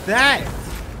is that?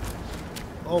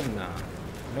 Oh, nah.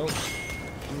 Nope.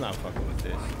 I'm not fucking with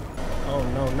this. Oh,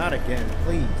 no, not again.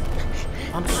 Please.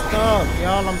 I'm stuck,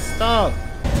 y'all. I'm stuck.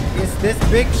 It's this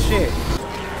big shit.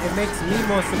 It makes me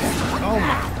more oh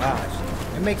my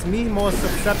gosh. It makes me more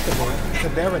susceptible to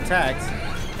their attacks,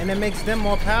 and it makes them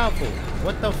more powerful.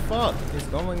 What the fuck is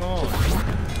going on?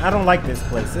 I don't like this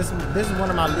place. This is one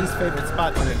of my least favorite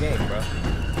spots in the game, bro.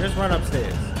 Just run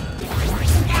upstairs.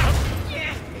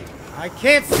 I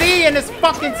can't see in this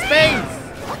fucking space.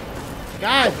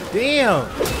 God damn.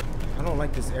 I don't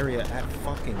like this area at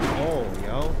fucking all,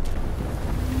 yo.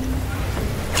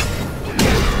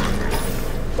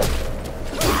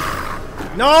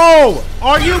 No!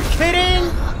 Are you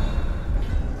kidding?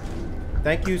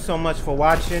 Thank you so much for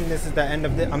watching. This is the end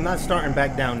of it. I'm not starting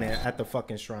back down there at the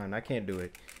fucking shrine. I can't do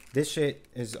it. This shit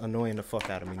is annoying the fuck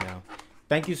out of me now.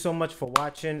 Thank you so much for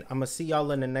watching. I'm gonna see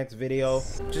y'all in the next video.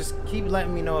 Just keep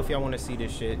letting me know if y'all want to see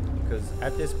this shit, because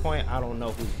at this point, I don't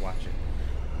know who's watching.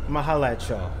 I'ma holla at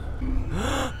y'all.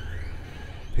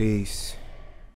 Peace.